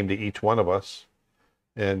she came to each one of us,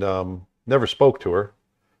 and never spoke to her.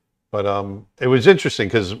 But it was interesting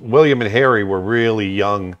because William and Harry were really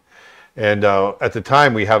young, and at the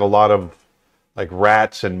time we had a lot of like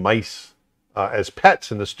rats and mice as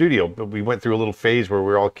pets in the studio. But we went through a little phase where we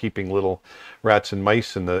were all keeping little rats and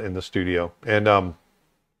mice in the studio, and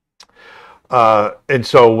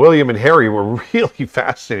so William and Harry were really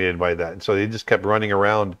fascinated by that, and so they just kept running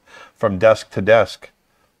around from desk to desk,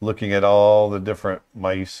 looking at all the different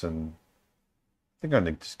mice. And I think I'm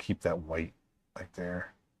gonna just keep that white like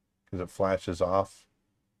there because it flashes off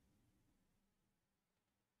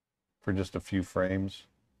for just a few frames.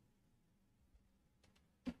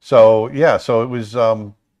 So yeah, so it was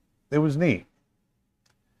neat,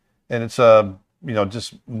 and it's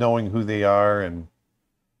just knowing who they are, and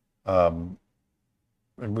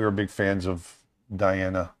we were big fans of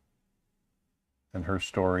Diana and her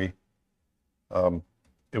story.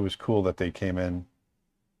 It was cool that they came in.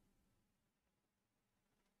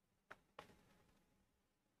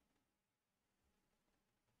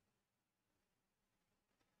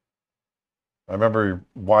 I remember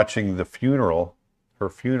watching her funeral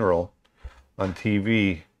on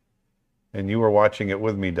TV, and you were watching it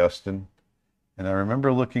with me, Dustin. And I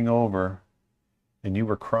remember looking over, and you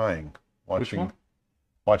were crying Which one?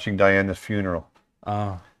 watching Diana's funeral.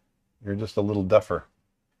 Oh. You're just a little duffer.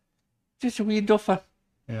 Just a wee duffer.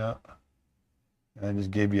 Yeah. And I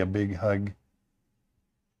just gave you a big hug.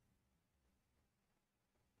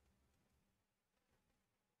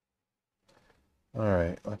 All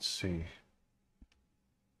right, let's see.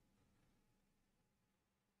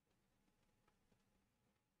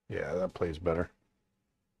 Yeah, that plays better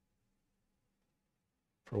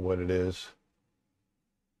for what it is.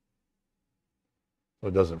 So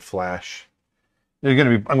it doesn't flash. I'm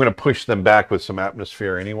gonna push them back with some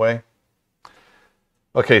atmosphere anyway.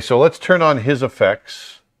 Okay, so let's turn on his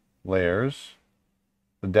effects layers.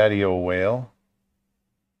 The Daddy-O whale.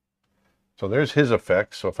 So there's his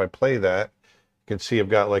effects. So if I play that, you can see I've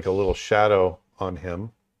got like a little shadow on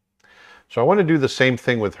him. So I want to do the same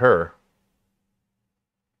thing with her.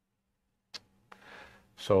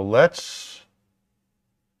 So let's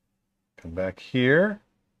come back here,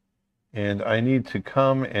 and I need to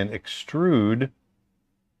come and extract,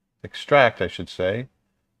 I should say,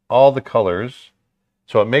 all the colors.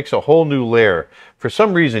 So it makes a whole new layer. For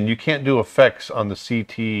some reason, you can't do effects on the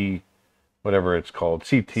CT, whatever it's called,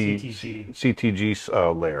 CTG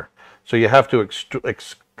layer. So you have to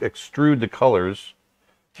extrude the colors,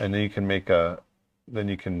 and then you can then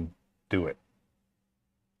you can do it.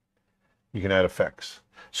 You can add effects.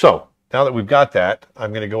 So now that we've got that,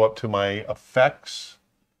 I'm going to go up to my effects,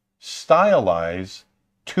 stylize,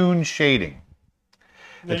 tune shading.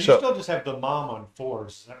 Now, And you so, still just have the mom on 4s,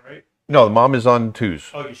 is that right? no, the mom is on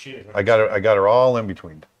 2s. Oh, she is. I got her all in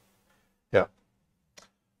between. Yeah.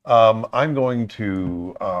 I'm going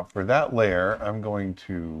to, for that layer, I'm going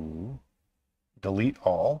to delete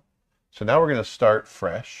all. So now we're going to start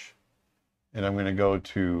fresh. And I'm going to go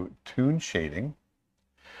to tune shading.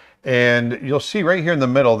 And you'll see right here in the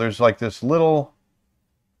middle, there's like this little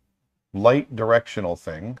light directional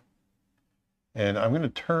thing. And I'm going to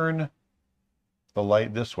turn the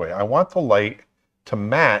light this way. I want the light to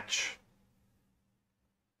match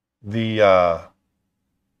the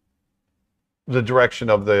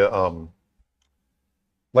direction of the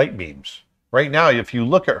light beams. Right now, if you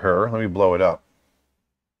look at her, let me blow it up.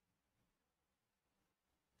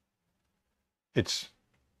 It's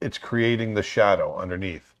creating the shadow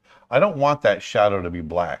underneath. I don't want that shadow to be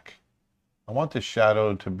black. I want the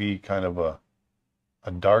shadow to be kind of a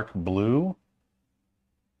dark blue.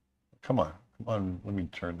 Come on, let me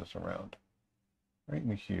turn this around. Right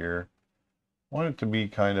in here. I want it to be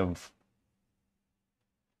kind of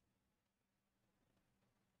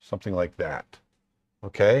something like that.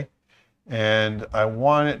 Okay? And I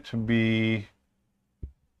want it to be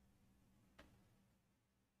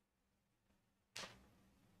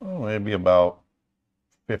maybe about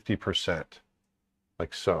 50%,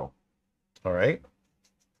 like so. All right.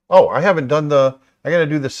 Oh, I haven't done I got to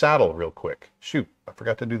do the saddle real quick. Shoot, I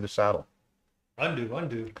forgot to do the saddle.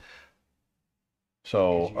 Undo.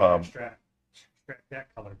 So, You gotta extract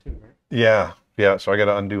that color too, right? yeah. So I got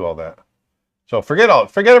to undo all that. So forget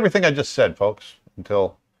everything I just said, folks,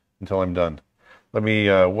 until I'm done. Let me,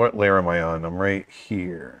 what layer am I on? I'm right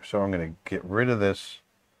here. So I'm going to get rid of this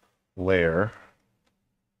layer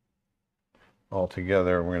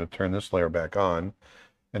altogether. We're going to turn this layer back on.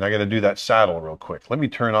 And I got to do that saddle real quick. Let me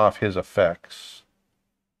turn off his effects.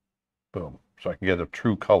 Boom. So I can get a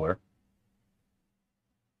true color.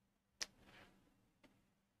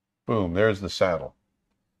 Boom. There's the saddle.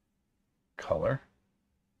 Color.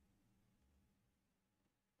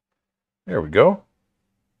 There we go.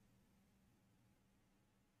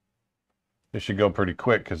 This should go pretty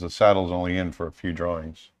quick because the saddle's only in for a few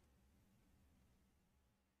drawings.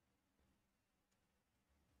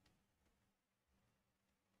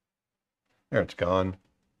 There, it's gone.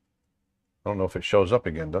 I don't know if it shows up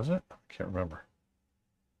again, does it? I can't remember.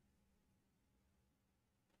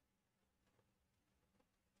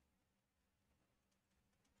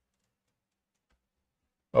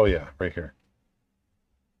 Oh yeah, right here.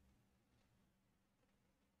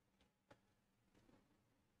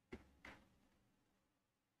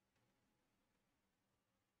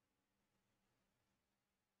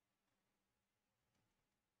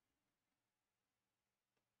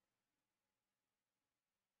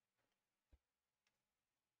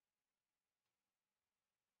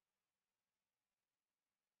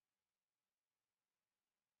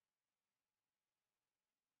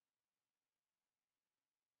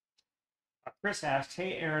 Chris asks,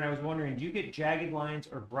 "Hey Aaron, I was wondering, do you get jagged lines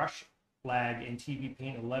or brush lag in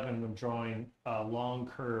TVPaint 11 when drawing long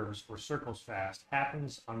curves or circles fast?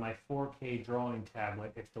 Happens on my 4K drawing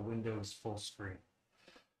tablet if the window is full screen."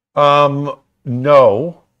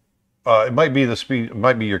 No. It might be the speed. It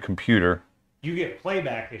might be your computer. You get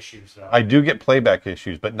playback issues though. I do get playback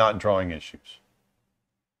issues, but not drawing issues.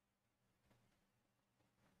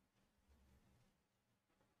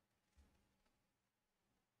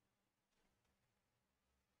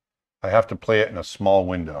 I have to play it in a small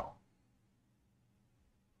window.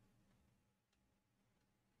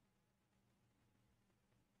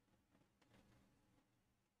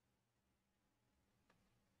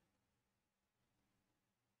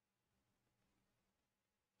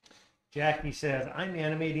 Jackie says, I'm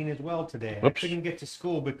animating as well today. Whoops. I couldn't get to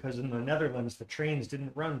school because in the Netherlands the trains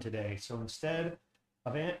didn't run today. So instead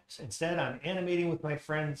I'm animating with my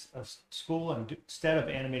friends at school. Instead of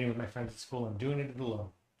animating with my friends at school, I'm doing it alone.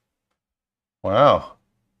 Wow.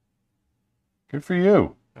 Good for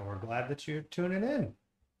you. And we're glad that you're tuning in.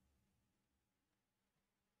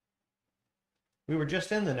 We were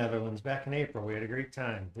just in the Netherlands back in April. We had a great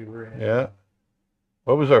time. We were in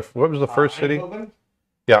What was the first city? Eindhoven.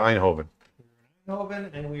 Yeah, Eindhoven. We were in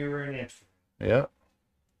Eindhoven, and we were in Amsterdam. Yeah.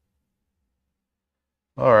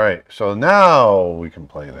 All right. So now we can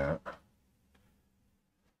play that.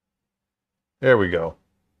 There we go.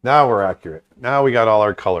 Now we're accurate. Now we got all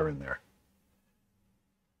our color in there.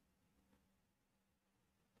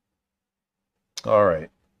 All right.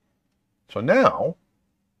 So now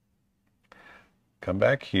come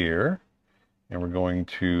back here and we're going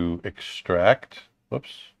to extract,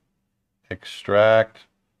 extract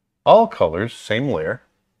all colors, same layer.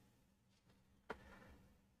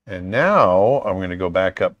 And now I'm going to go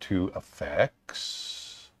back up to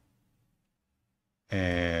effects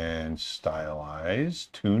and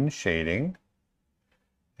stylize, tune shading.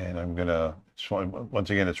 And I'm going to,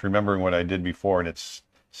 once again, it's remembering what I did before and it's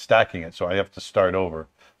stacking it. So I have to start over.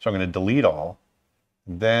 So I'm going to delete all.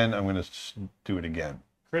 Then I'm going to do it again.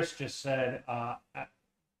 Chris just said, I'm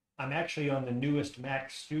actually on the newest Mac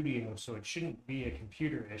Studio, so it shouldn't be a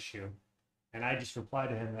computer issue. And I just replied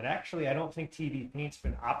to him that actually I don't think TVPaint's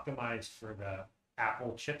been optimized for the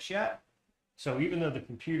Apple chips yet. So even though the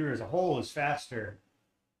computer as a whole is faster,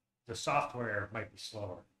 the software might be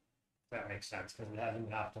slower. If that makes sense, because it hasn't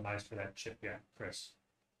been optimized for that chip yet, Chris.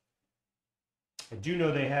 I do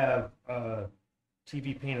know they have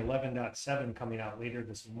TVPaint 11.7 coming out later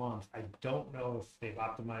this month. I don't know if they've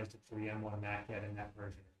optimized it for the M1 Mac yet in that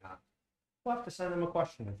version or not. We'll have to send them a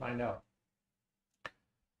question and find out.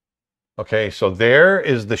 Okay, so there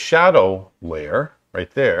is the shadow layer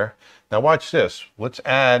right there. Now watch this. Let's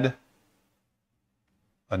add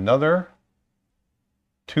another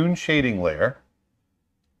tune shading layer.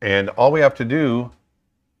 And all we have to do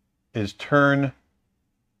is turn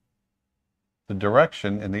the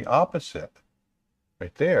direction in the opposite.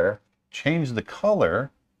 Right there. Change the color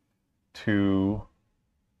to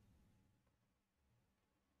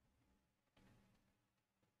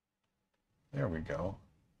there we go.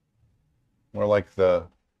 More like the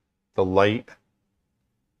light.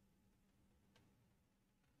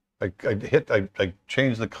 I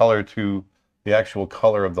changed the color to the actual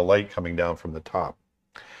color of the light coming down from the top.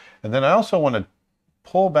 And then I also want to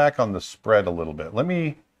pull back on the spread a little bit.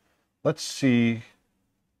 Let's see.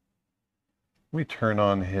 Let me turn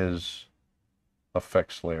on his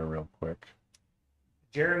effects layer real quick.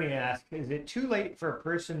 Jeremy asked, is it too late for a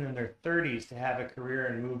person in their 30s to have a career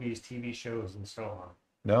in movies, TV shows, and so on?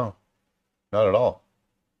 No, not at all.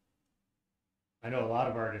 I know a lot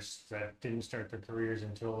of artists that didn't start their careers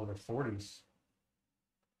until their 40s.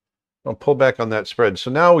 I'll pull back on that spread.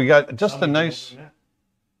 So now we got just a nice...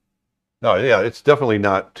 No, yeah, it's definitely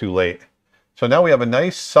not too late. So now we have a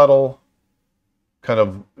nice subtle kind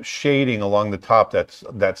of shading along the top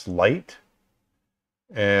that's light,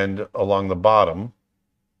 and along the bottom.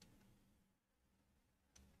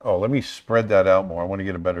 Oh, let me spread that out more. I want to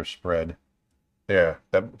get a better spread. There,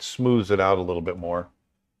 that smooths it out a little bit more.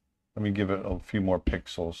 Let me give it a few more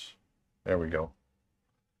pixels. There we go.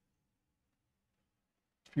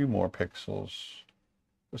 A few more pixels,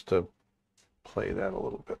 just to play that a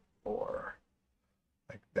little bit more,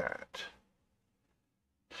 like that.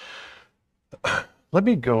 Let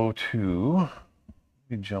me jump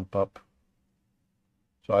up.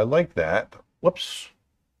 So I like that. Whoops.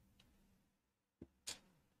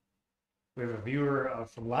 We have a viewer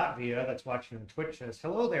from Latvia that's watching on Twitch says,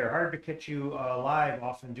 hello there, hard to catch you live,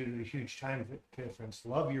 often due to the huge time difference.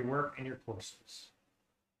 Love your work and your courses.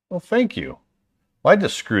 Well, thank you. Well, I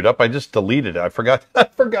just screwed up. I just deleted it. I forgot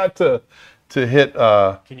to hit...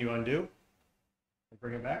 Can you undo and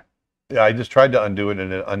bring it back? Yeah, I just tried to undo it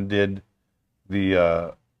and it undid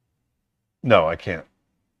the... No, I can't.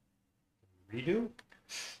 Redo?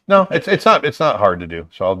 No, it's not hard to do.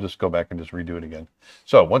 So I'll just go back and just redo it again.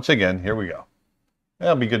 So once again, here we go.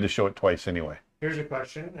 That'll be good to show it twice anyway. Here's a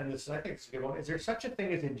question, and this I think is a good one. Is there such a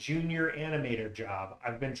thing as a junior animator job?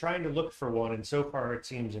 I've been trying to look for one, and so far it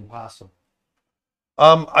seems impossible.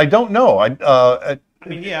 I don't know. I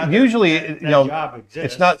mean, yeah. Usually, that you know, job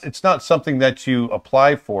exists. it's not something that you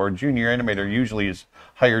apply for. Junior animator usually is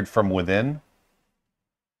hired from within.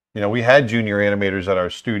 You know, we had junior animators at our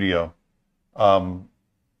studio,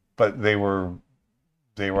 but they were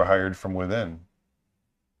hired from within.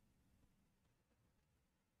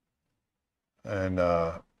 And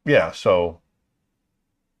yeah, so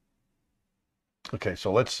okay,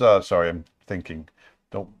 so let's sorry, I'm thinking.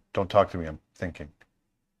 Don't talk to me, I'm thinking.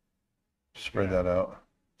 Spread Yeah. that out.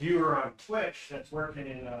 Viewer on Twitch that's working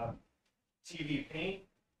in TVPaint,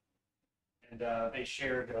 and they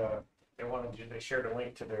shared a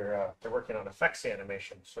link to their they're working on effects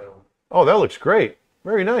animation. So Oh, that looks great.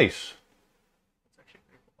 Very nice.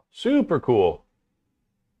 Super cool.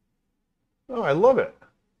 Oh, I love it.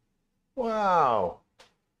 Wow.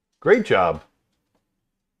 Great job.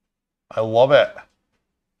 I love it.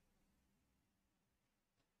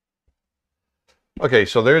 Okay,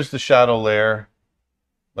 so there's the shadow layer.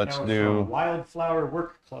 Let's now it's do from Wildflower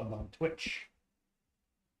Work Club on Twitch.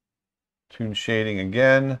 toon shading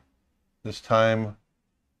again. This time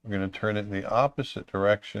we're going to turn it in the opposite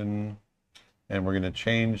direction and we're going to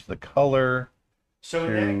change the color So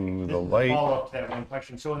to in the that, light. follow up to that one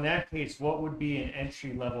question. So in that case, what would be an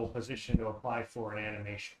entry level position to apply for an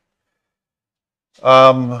animation?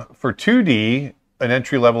 For 2D, an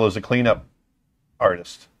entry level is a cleanup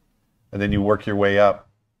artist, and then you work your way up.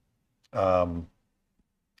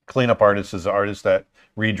 Cleanup artist is the artist that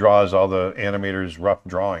redraws all the animators' rough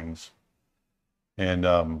drawings, and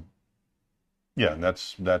yeah,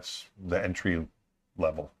 that's the entry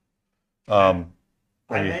level. I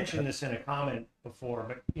and you- mentioned this in a comment before,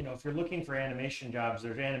 but you know, if you're looking for animation jobs,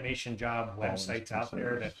 there's animation job websites out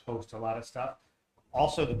there that post a lot of stuff.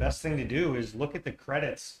 Also, the best thing to do is look at the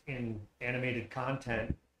credits in animated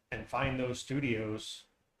content and find those studios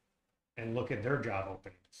and look at their job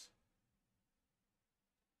openings.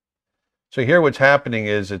 So here what's happening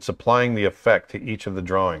is it's applying the effect to each of the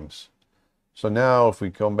drawings. So now if we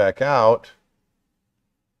come back out,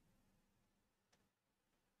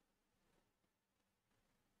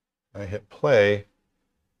 I hit play,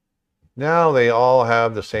 now they all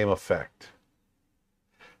have the same effect.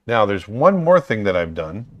 Now there's one more thing that I've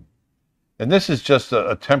done, and this is just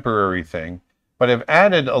a temporary thing, but I've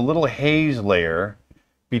added a little haze layer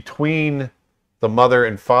between the mother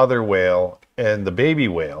and father whale and the baby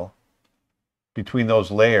whale, between those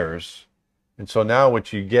layers. And so now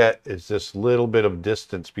what you get is this little bit of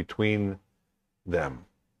distance between them.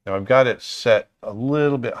 Now I've got it set a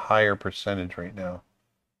little bit higher percentage right now.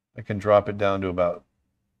 I can drop it down to about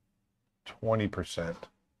 20%.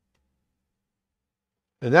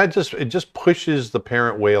 And that just pushes the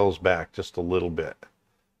parent whales back just a little bit.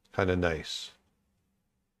 Kind of nice.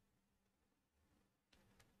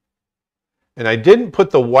 And I didn't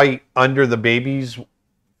put the white under the baby's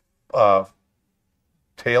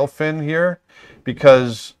tail fin here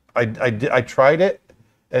because I tried it,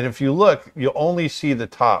 and if you look, you only see the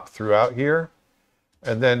top throughout here,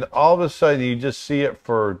 and then all of a sudden you just see it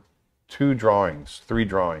for 2 drawings, 3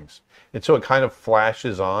 drawings, and so it kind of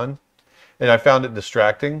flashes on, and I found it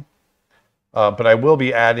distracting, but I will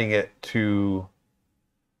be adding it to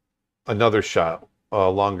another shot, a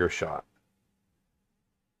longer shot.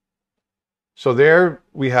 So there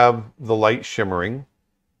we have the light shimmering,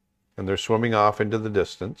 and they're swimming off into the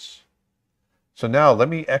distance. So now let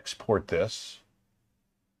me export this.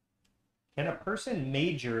 Can a person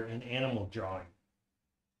major in animal drawing?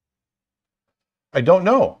 I don't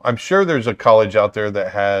know. I'm sure there's a college out there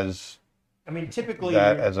that has I mean, typically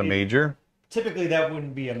that as a major. Typically, that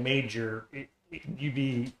wouldn't be a major. You'd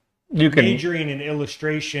be You can, majoring in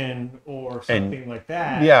illustration or something like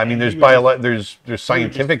that. yeah. I mean, and there's you would there's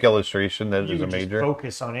scientific illustration that you is a would just major.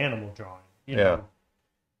 focus on animal drawing. You Yeah. know,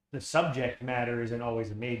 the subject matter isn't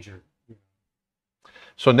always a major.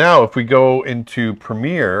 So now, if we go into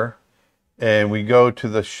Premiere and we go to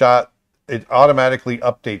the shot, it automatically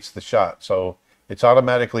updates the shot. So it's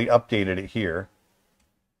automatically updated it here.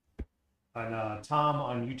 And Tom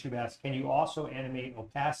on YouTube asks, can you also animate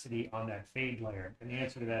opacity on that fade layer? And the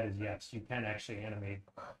answer to that is yes. You can actually animate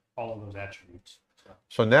all of those attributes.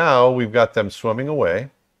 So now we've got them swimming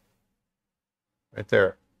away. Right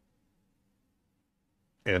there.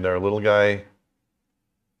 And our little guy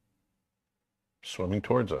swimming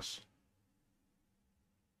towards us.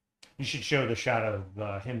 You should show the shot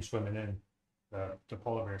of him swimming in, the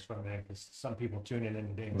polar bear swimming in, because some people tune in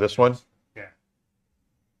into English. This one? Yeah.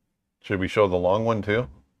 Should we show the long one too?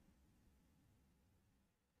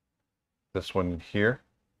 This one here?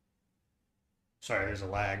 Sorry, there's a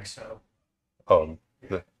lag, so. Oh,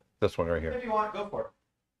 this one right here. If you want, go for it.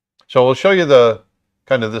 So we'll show you the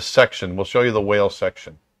kind of this section. We'll show you the whale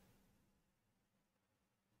section.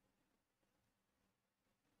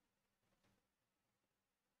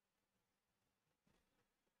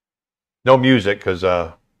 No music because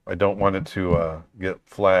I don't want it to get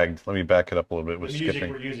flagged. Let me back it up a little bit with The music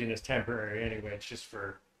skipping. we're using is temporary anyway. It's just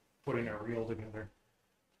for putting our reel together.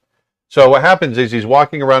 So what happens is he's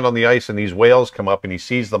walking around on the ice and these whales come up and he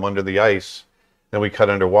sees them under the ice. Then we cut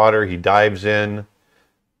underwater. He dives in.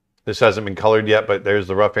 This hasn't been colored yet, but there's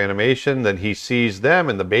the rough animation. Then he sees them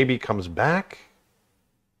and the baby comes back.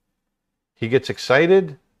 He gets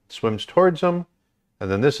excited, swims towards them.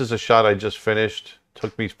 And then this is a shot I just finished.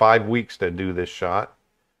 Took me 5 weeks to do this shot.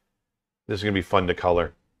 This is going to be fun to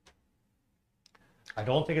color. I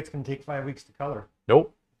don't think it's going to take 5 weeks to color.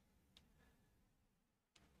 Nope.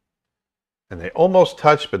 And they almost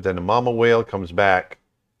touch, but then the mama whale comes back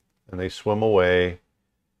and they swim away.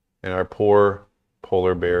 And our poor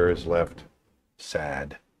polar bear is left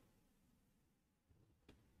sad.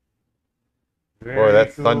 Boy,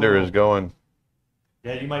 that thunder is going.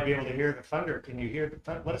 Yeah, you might be able to hear the thunder. Can you hear the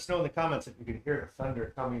thunder? Let us know in the comments if you can hear the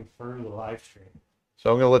thunder coming through the live stream.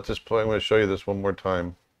 So I'm going to let this play. I'm going to show you this one more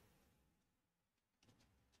time.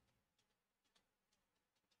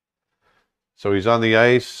 So he's on the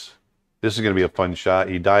ice. This is going to be a fun shot.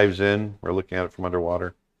 He dives in. We're looking at it from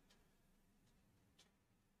underwater.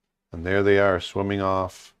 And there they are, swimming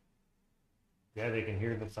off. Yeah, they can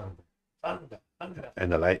hear the thunder. Thunder, thunder.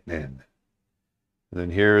 And the lightning. And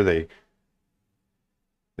then here they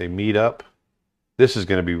meet up. This is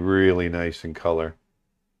going to be really nice in color.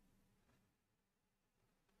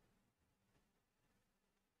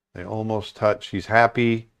 They almost touch. He's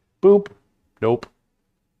happy. Boop. Nope.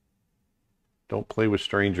 Don't play with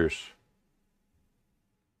strangers.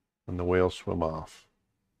 And the whales swim off.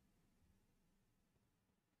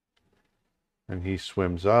 And he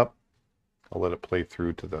swims up. I'll let it play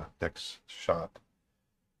through to the next shot.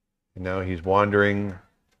 And now he's wandering.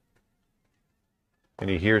 And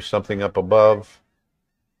he hears something up above.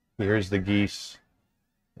 He hears the geese.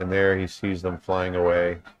 And there he sees them flying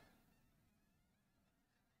away.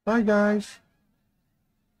 Bye, guys.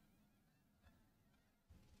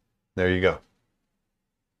 There you go.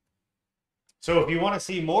 So if you want to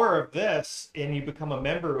see more of this and you become a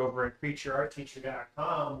member over at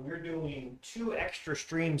creatureartteacher.com, we're doing 2 extra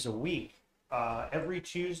streams a week, every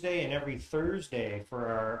Tuesday and every Thursday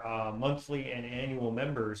for our monthly and annual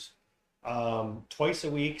members. Twice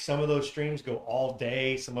a week. Some of those streams go all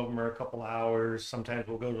day. Some of them are a couple hours. Sometimes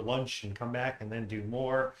we'll go to lunch and come back and then do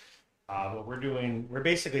more. But we're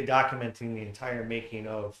basically documenting the entire making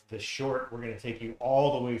of the short. We're going to take you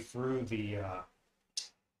all the way through the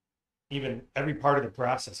even every part of the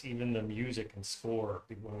process, even the music and score.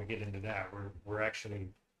 When we get into that, we're actually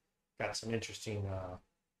got some interesting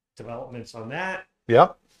developments on that. Yeah.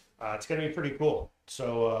 It's going to be pretty cool.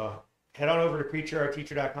 So head on over to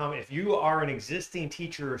creatureartteacher.com. If you are an existing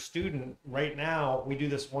teacher or student right now, we do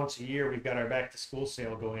this once a year. We've got our back to school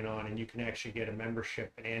sale going on, and you can actually get a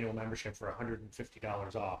membership, an annual membership for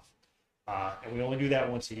 $150 off. And we only do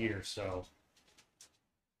that once a year. So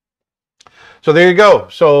there you go.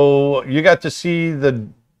 So you got to see the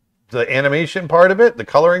animation part of it, the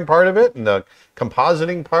coloring part of it, and the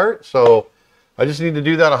compositing part. So I just need to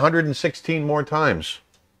do that 116 more times.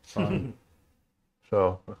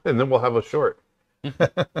 So, and then we'll have a short.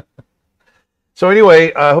 So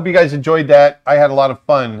anyway, I hope you guys enjoyed that. I had a lot of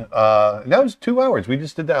fun. And that was 2 hours. We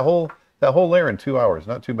just did that whole layer in 2 hours.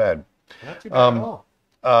 Not too bad. Not too bad at all.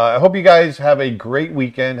 I hope you guys have a great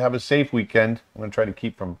weekend. Have a safe weekend. I'm going to try to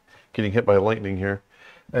keep from getting hit by lightning here.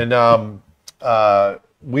 And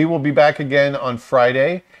we will be back again on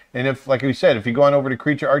Friday. And if, like we said, if you go on over to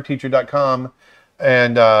creatureartteacher.com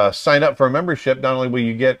and sign up for a membership, not only will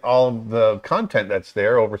you get all of the content that's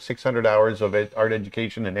there, over 600 hours of art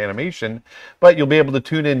education and animation, but you'll be able to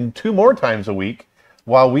tune in 2 more times a week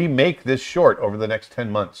while we make this short over the next 10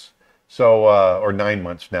 months. So, or 9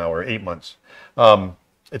 months now, or 8 months.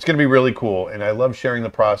 It's going to be really cool, and I love sharing the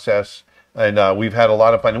process. And we've had a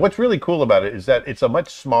lot of fun. And what's really cool about it is that it's a much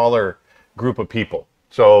smaller group of people.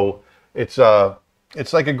 So it's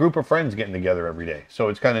like a group of friends getting together every day. So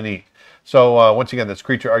it's kind of neat. So once again, that's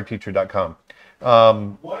creatureartteacher.com.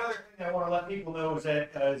 One other thing I want to let people know is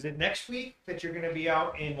that is it next week that you're going to be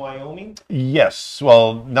out in Wyoming? Yes.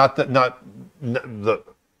 Well,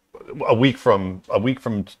 a week from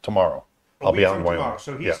tomorrow. I'll be out in Wyoming. Tomorrow.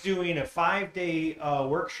 So he's doing a 5-day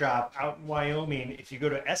workshop out in Wyoming. If you go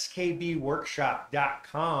to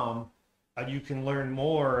skbworkshop.com, you can learn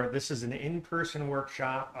more. This is an in-person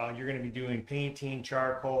workshop. You're going to be doing painting,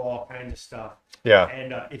 charcoal, all kinds of stuff. Yeah.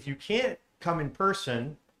 And if you can't come in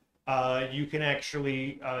person, you can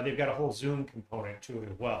actually, they've got a whole Zoom component to it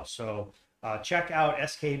as well. So check out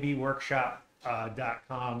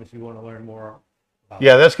skbworkshop.com if you want to learn more.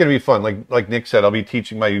 Yeah, that's going to be fun. Like Nick said, I'll be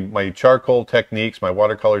teaching my charcoal techniques, my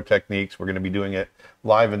watercolor techniques. We're going to be doing it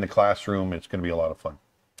live in the classroom. It's going to be a lot of fun.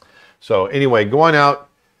 So anyway, go on out.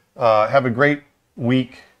 Have a great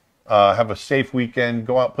week. Have a safe weekend.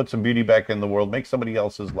 Go out, put some beauty back in the world. Make somebody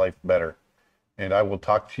else's life better. And I will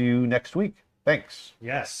talk to you next week. Thanks.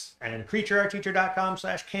 Yes. And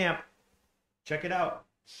creatureartteacher.com/camp. Check it out.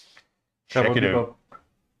 Check it out.